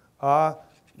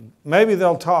 maybe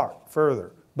they'll talk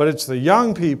further. But it's the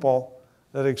young people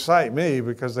that excite me,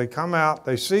 because they come out,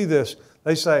 they see this,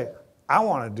 they say, I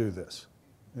want to do this,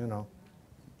 I have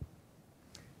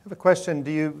a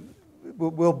question.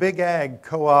 Will Big Ag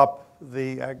co-op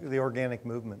the organic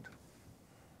movement?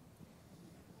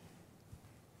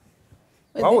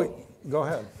 Go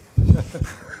ahead.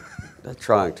 They're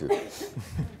trying to.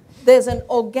 There's an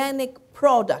organic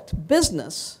product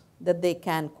business that they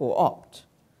can co-opt.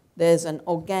 There's an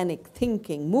organic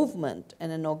thinking movement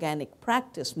and an organic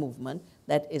practice movement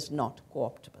that is not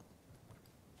co-optable.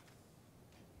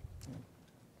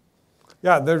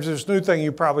 Yeah, there's this new thing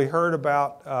you probably heard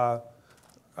about,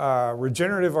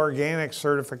 regenerative organic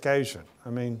certification.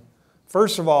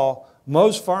 First of all,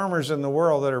 most farmers in the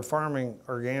world that are farming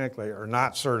organically are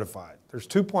not certified. There's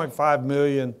 2.5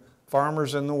 million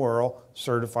farmers in the world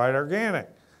certified organic.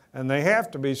 And they have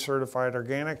to be certified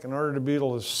organic in order to be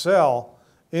able to sell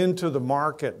into the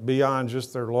market beyond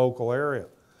just their local area.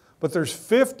 But there's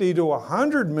 50 to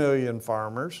 100 million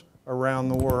farmers around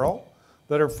the world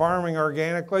that are farming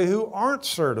organically who aren't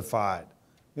certified,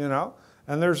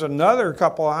 And there's another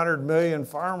couple 100 million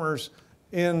farmers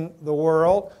in the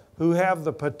world who have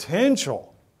the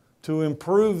potential to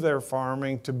improve their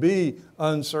farming to be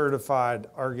uncertified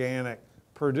organic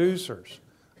producers,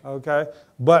 okay?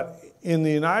 But in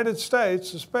the United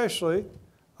States, especially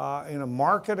in a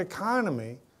market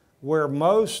economy where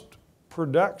most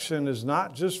production is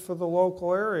not just for the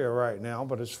local area right now,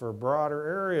 but it's for a broader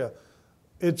area,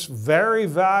 it's very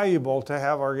valuable to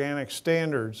have organic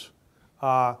standards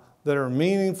that are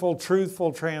meaningful,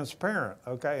 truthful, transparent,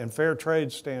 okay, and fair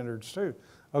trade standards too,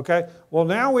 okay? Well,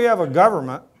 now we have a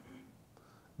government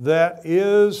that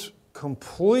is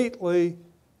completely,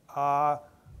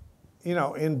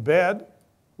 in bed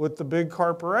with the big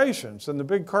corporations. And the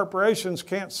big corporations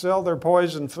can't sell their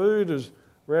poison food as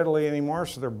readily anymore,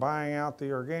 so they're buying out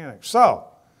the organic. So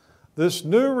this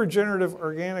new regenerative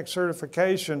organic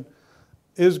certification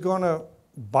is going to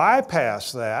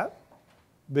bypass that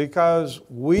because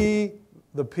we,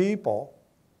 the people,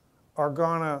 are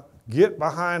going to get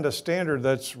behind a standard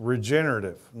that's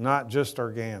regenerative, not just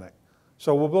organic.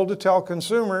 So we'll be able to tell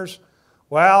consumers,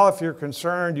 well, if you're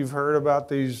concerned, you've heard about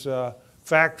these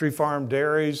factory farm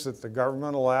dairies that the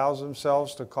government allows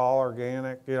themselves to call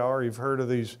organic, or you've heard of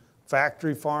these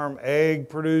factory farm egg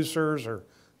producers or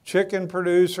chicken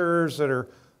producers that are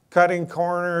cutting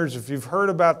corners. If you've heard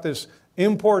about this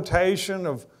importation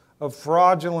of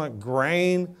fraudulent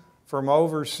grain from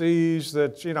overseas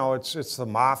that, it's the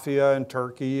mafia in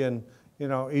Turkey and,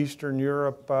 Eastern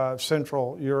Europe,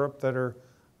 Central Europe that are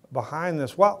behind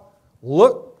this. Well,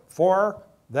 look for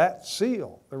that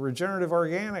seal, the regenerative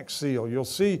organic seal. You'll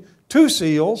see two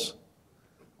seals,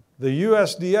 the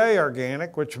USDA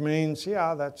organic, which means,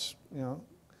 yeah, that's,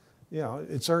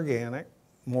 it's organic,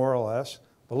 more or less.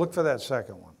 But look for that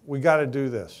second one. We got to do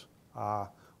this.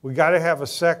 We got to have a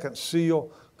second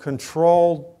seal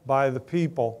controlled by the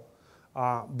people.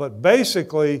 But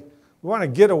basically, we want to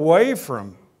get away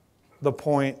from the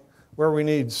point where we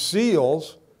need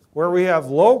seals, where we have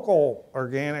local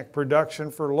organic production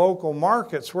for local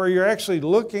markets, where you're actually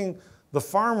looking the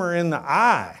farmer in the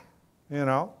eye,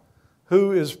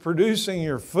 who is producing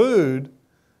your food,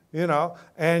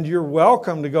 and you're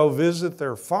welcome to go visit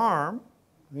their farm,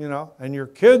 and your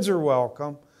kids are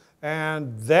welcome.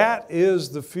 And that is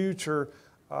the future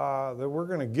that we're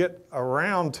going to get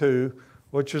around to,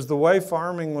 which is the way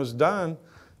farming was done,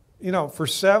 for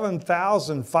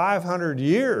 7,500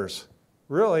 years.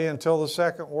 Really, until the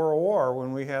Second World War,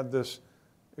 when we had this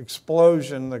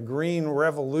explosion, the green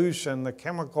revolution, the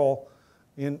chemical,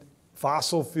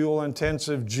 fossil fuel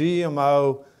intensive,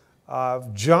 GMO,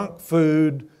 junk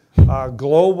food,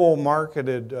 global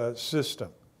marketed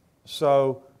system.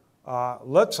 So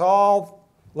let's all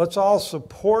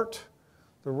support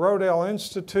the Rodale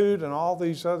Institute and all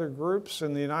these other groups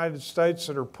in the United States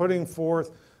that are putting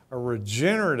forth a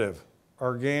regenerative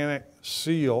organic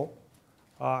seal.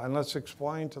 And let's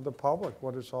explain to the public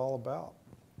what it's all about.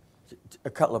 A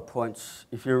couple of points.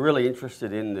 If you're really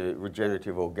interested in the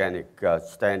regenerative organic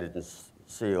standard and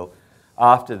seal,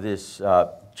 after this,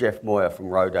 Jeff Moyer from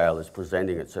Rodale is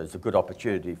presenting it, so it's a good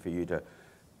opportunity for you to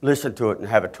listen to it and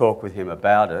have a talk with him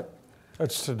about it.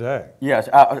 That's today. Yes,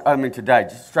 I mean today,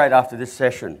 just straight after this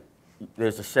session,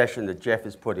 there's a session that Jeff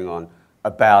is putting on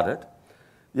about it.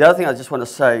 The other thing I just want to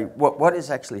say, what is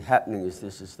actually happening is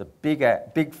this, is the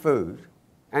big food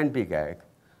and big ag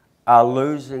are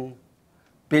losing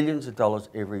billions of dollars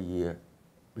every year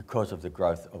because of the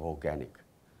growth of organic.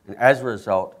 And as a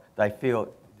result, they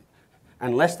feel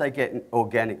unless they get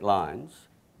organic lines,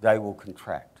 they will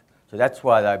contract. So that's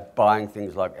why they're buying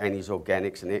things like Annie's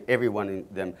Organics, and everyone in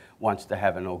them wants to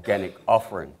have an organic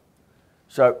offering.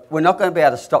 So we're not going to be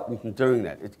able to stop them from doing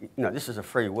that. This is a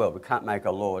free world. We can't make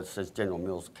a law that says General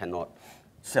Mills cannot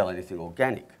sell anything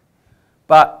organic.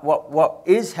 But what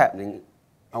is happening,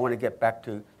 I want to get back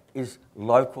to, is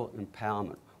local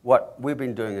empowerment. What we've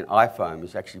been doing in IFOAM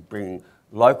is actually bringing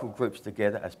local groups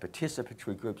together as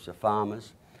participatory groups of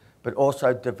farmers, but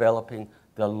also developing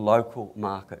the local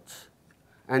markets.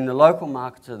 And the local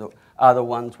markets are the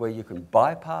ones where you can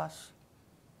bypass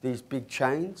these big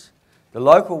chains. The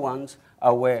local ones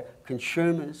are where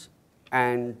consumers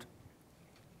and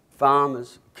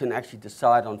farmers can actually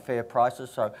decide on fair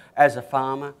prices. So as a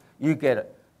farmer, you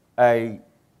get a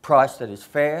price that is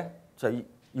fair, so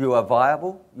you are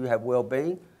viable, you have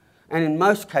well-being. And in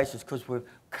most cases, because we've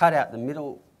cut out the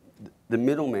middlemen,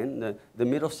 the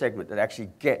middle segment that actually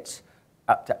gets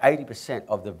up to 80%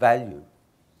 of the value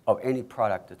of any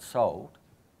product that's sold,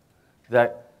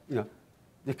 that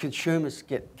the consumers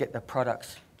get the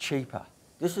products cheaper.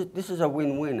 This is a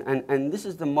win-win, and this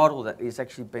is the model that is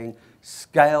actually being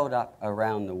scaled up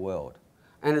around the world.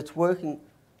 And it's working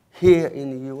here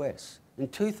in the US. In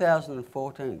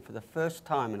 2014, for the first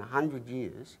time in 100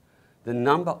 years, the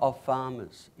number of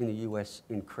farmers in the US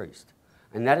increased.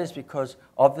 And that is because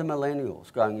of the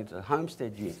millennials going into the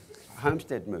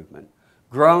homestead movement,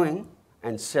 growing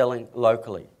and selling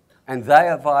locally. And they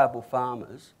are viable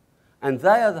farmers, and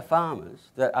they are the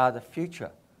farmers that are the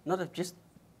future, not of just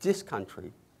this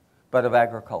country, but of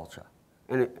agriculture.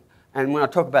 And when I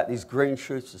talk about these green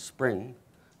shoots of spring,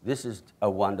 this is a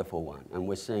wonderful one, and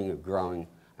we're seeing it growing.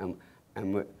 And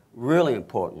we're, really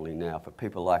importantly now, for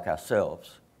people like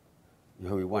ourselves,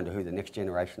 who we wonder who the next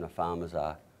generation of farmers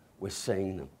are, we're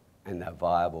seeing them, and they're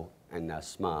viable, and they're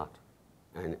smart,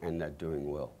 and they're doing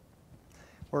well.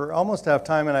 We're almost out of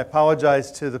time, and I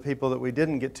apologize to the people that we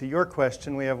didn't get to your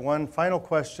question. We have one final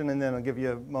question, and then I'll give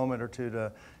you a moment or two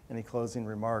to any closing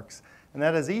remarks. And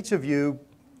that is, each of you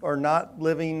are not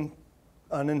living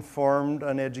uninformed,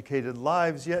 uneducated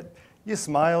lives, yet you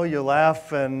smile, you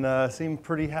laugh, and seem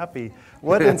pretty happy.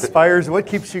 What inspires, what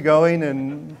keeps you going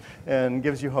and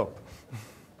gives you hope?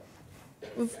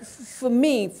 For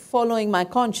me, following my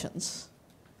conscience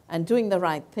and doing the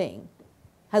right thing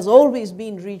has always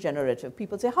been regenerative.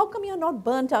 People say, how come you're not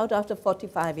burnt out after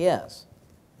 45 years?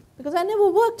 Because I never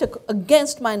worked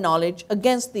against my knowledge,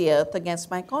 against the earth,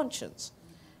 against my conscience.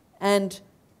 And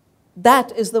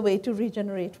that is the way to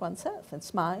regenerate oneself, and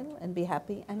smile and be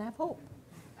happy and have hope.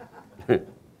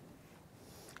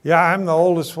 Yeah, I'm the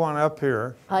oldest one up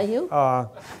here. Are you? I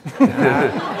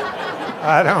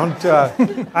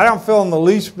don't feel in the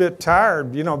least bit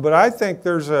tired, you know. But I think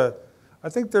there's an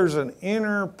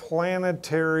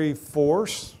interplanetary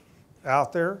force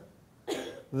out there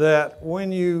that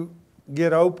when you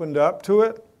get opened up to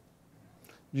it,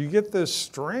 you get this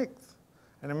strength,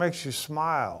 and it makes you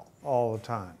smile all the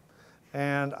time.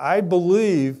 And I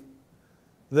believe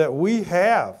that we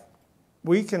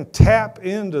can tap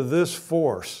into this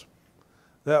force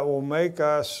that will make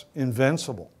us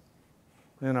invincible,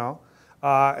 you know.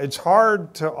 It's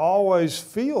hard to always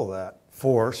feel that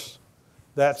force,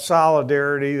 that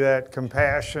solidarity, that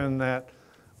compassion, that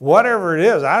whatever it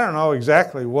is. I don't know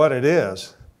exactly what it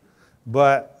is,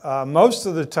 but most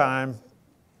of the time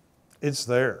it's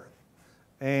there.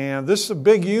 And this is a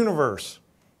big universe.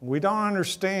 We don't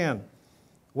understand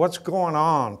what's going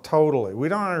on totally. We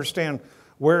don't understand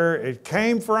where it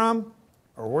came from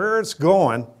or where it's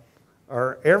going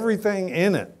or everything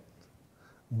in it.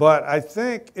 But I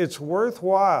think it's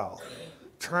worthwhile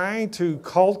trying to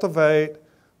cultivate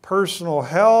personal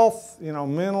health, you know,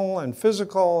 mental and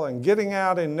physical, and getting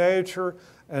out in nature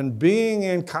and being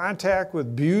in contact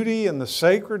with beauty and the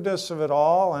sacredness of it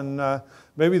all, and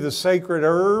maybe the sacred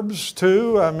herbs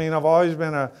too. I mean, I've always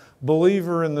been a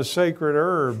believer in the sacred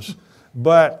herbs,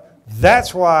 but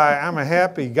that's why I'm a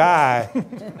happy guy,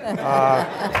 and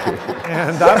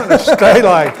I'm going to stay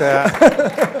like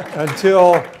that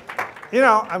until, you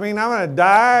know, I mean, I'm going to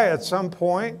die at some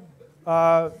point,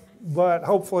 but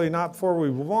hopefully not before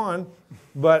we move on.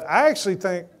 But I actually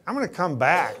think I'm going to come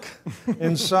back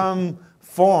in some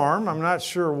form. I'm not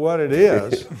sure what it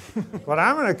is, but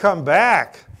I'm going to come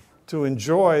back to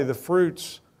enjoy the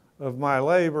fruits of my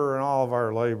labor and all of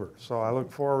our labor. So I look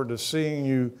forward to seeing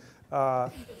you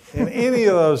in any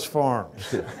of those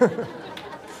forms.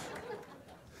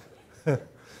 Of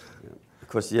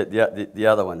course, the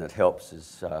other one that helps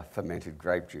is fermented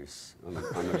grape juice. I'm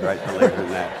a great believer in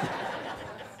that.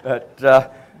 But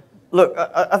look,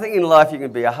 I think in life you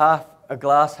can be a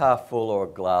glass half full or a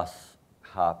glass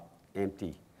half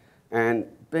empty. And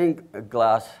being a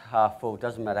glass half full,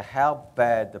 doesn't matter how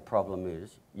bad the problem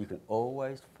is, you can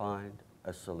always find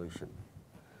a solution.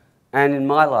 And in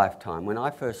my lifetime, when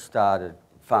I first started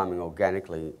farming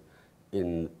organically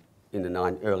in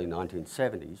the early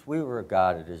 1970s, we were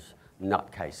regarded as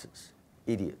nutcases,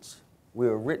 idiots. We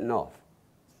were written off.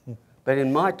 But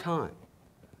in my time,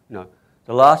 you know,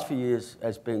 the last few years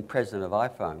as being president of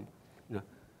iPhone, you know,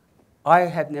 I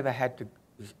have never had to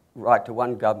write to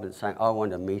one government saying, I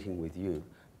want a meeting with you.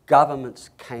 Governments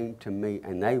came to me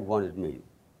and they wanted me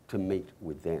to meet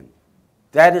with them.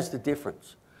 That is the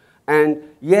difference. And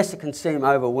yes, it can seem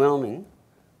overwhelming,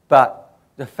 but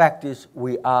the fact is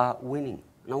we are winning.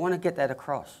 And I want to get that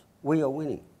across. We are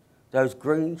winning. Those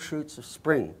green shoots of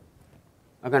spring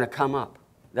are going to come up.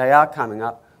 They are coming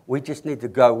up. We just need to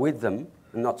go with them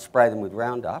and not spray them with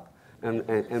Roundup, and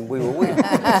we will win.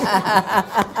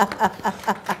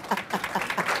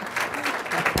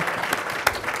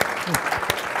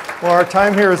 Well, our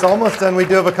time here is almost done. We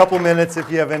do have a couple minutes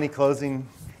if you have any closing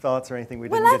thoughts or anything we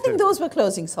didn't Well, I get to. think those were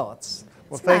closing thoughts.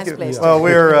 Well, It's a thank nice you. place to Well, be.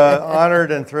 we're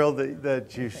honored and thrilled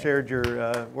that you shared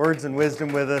your words and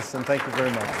wisdom with us, and thank you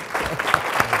very much.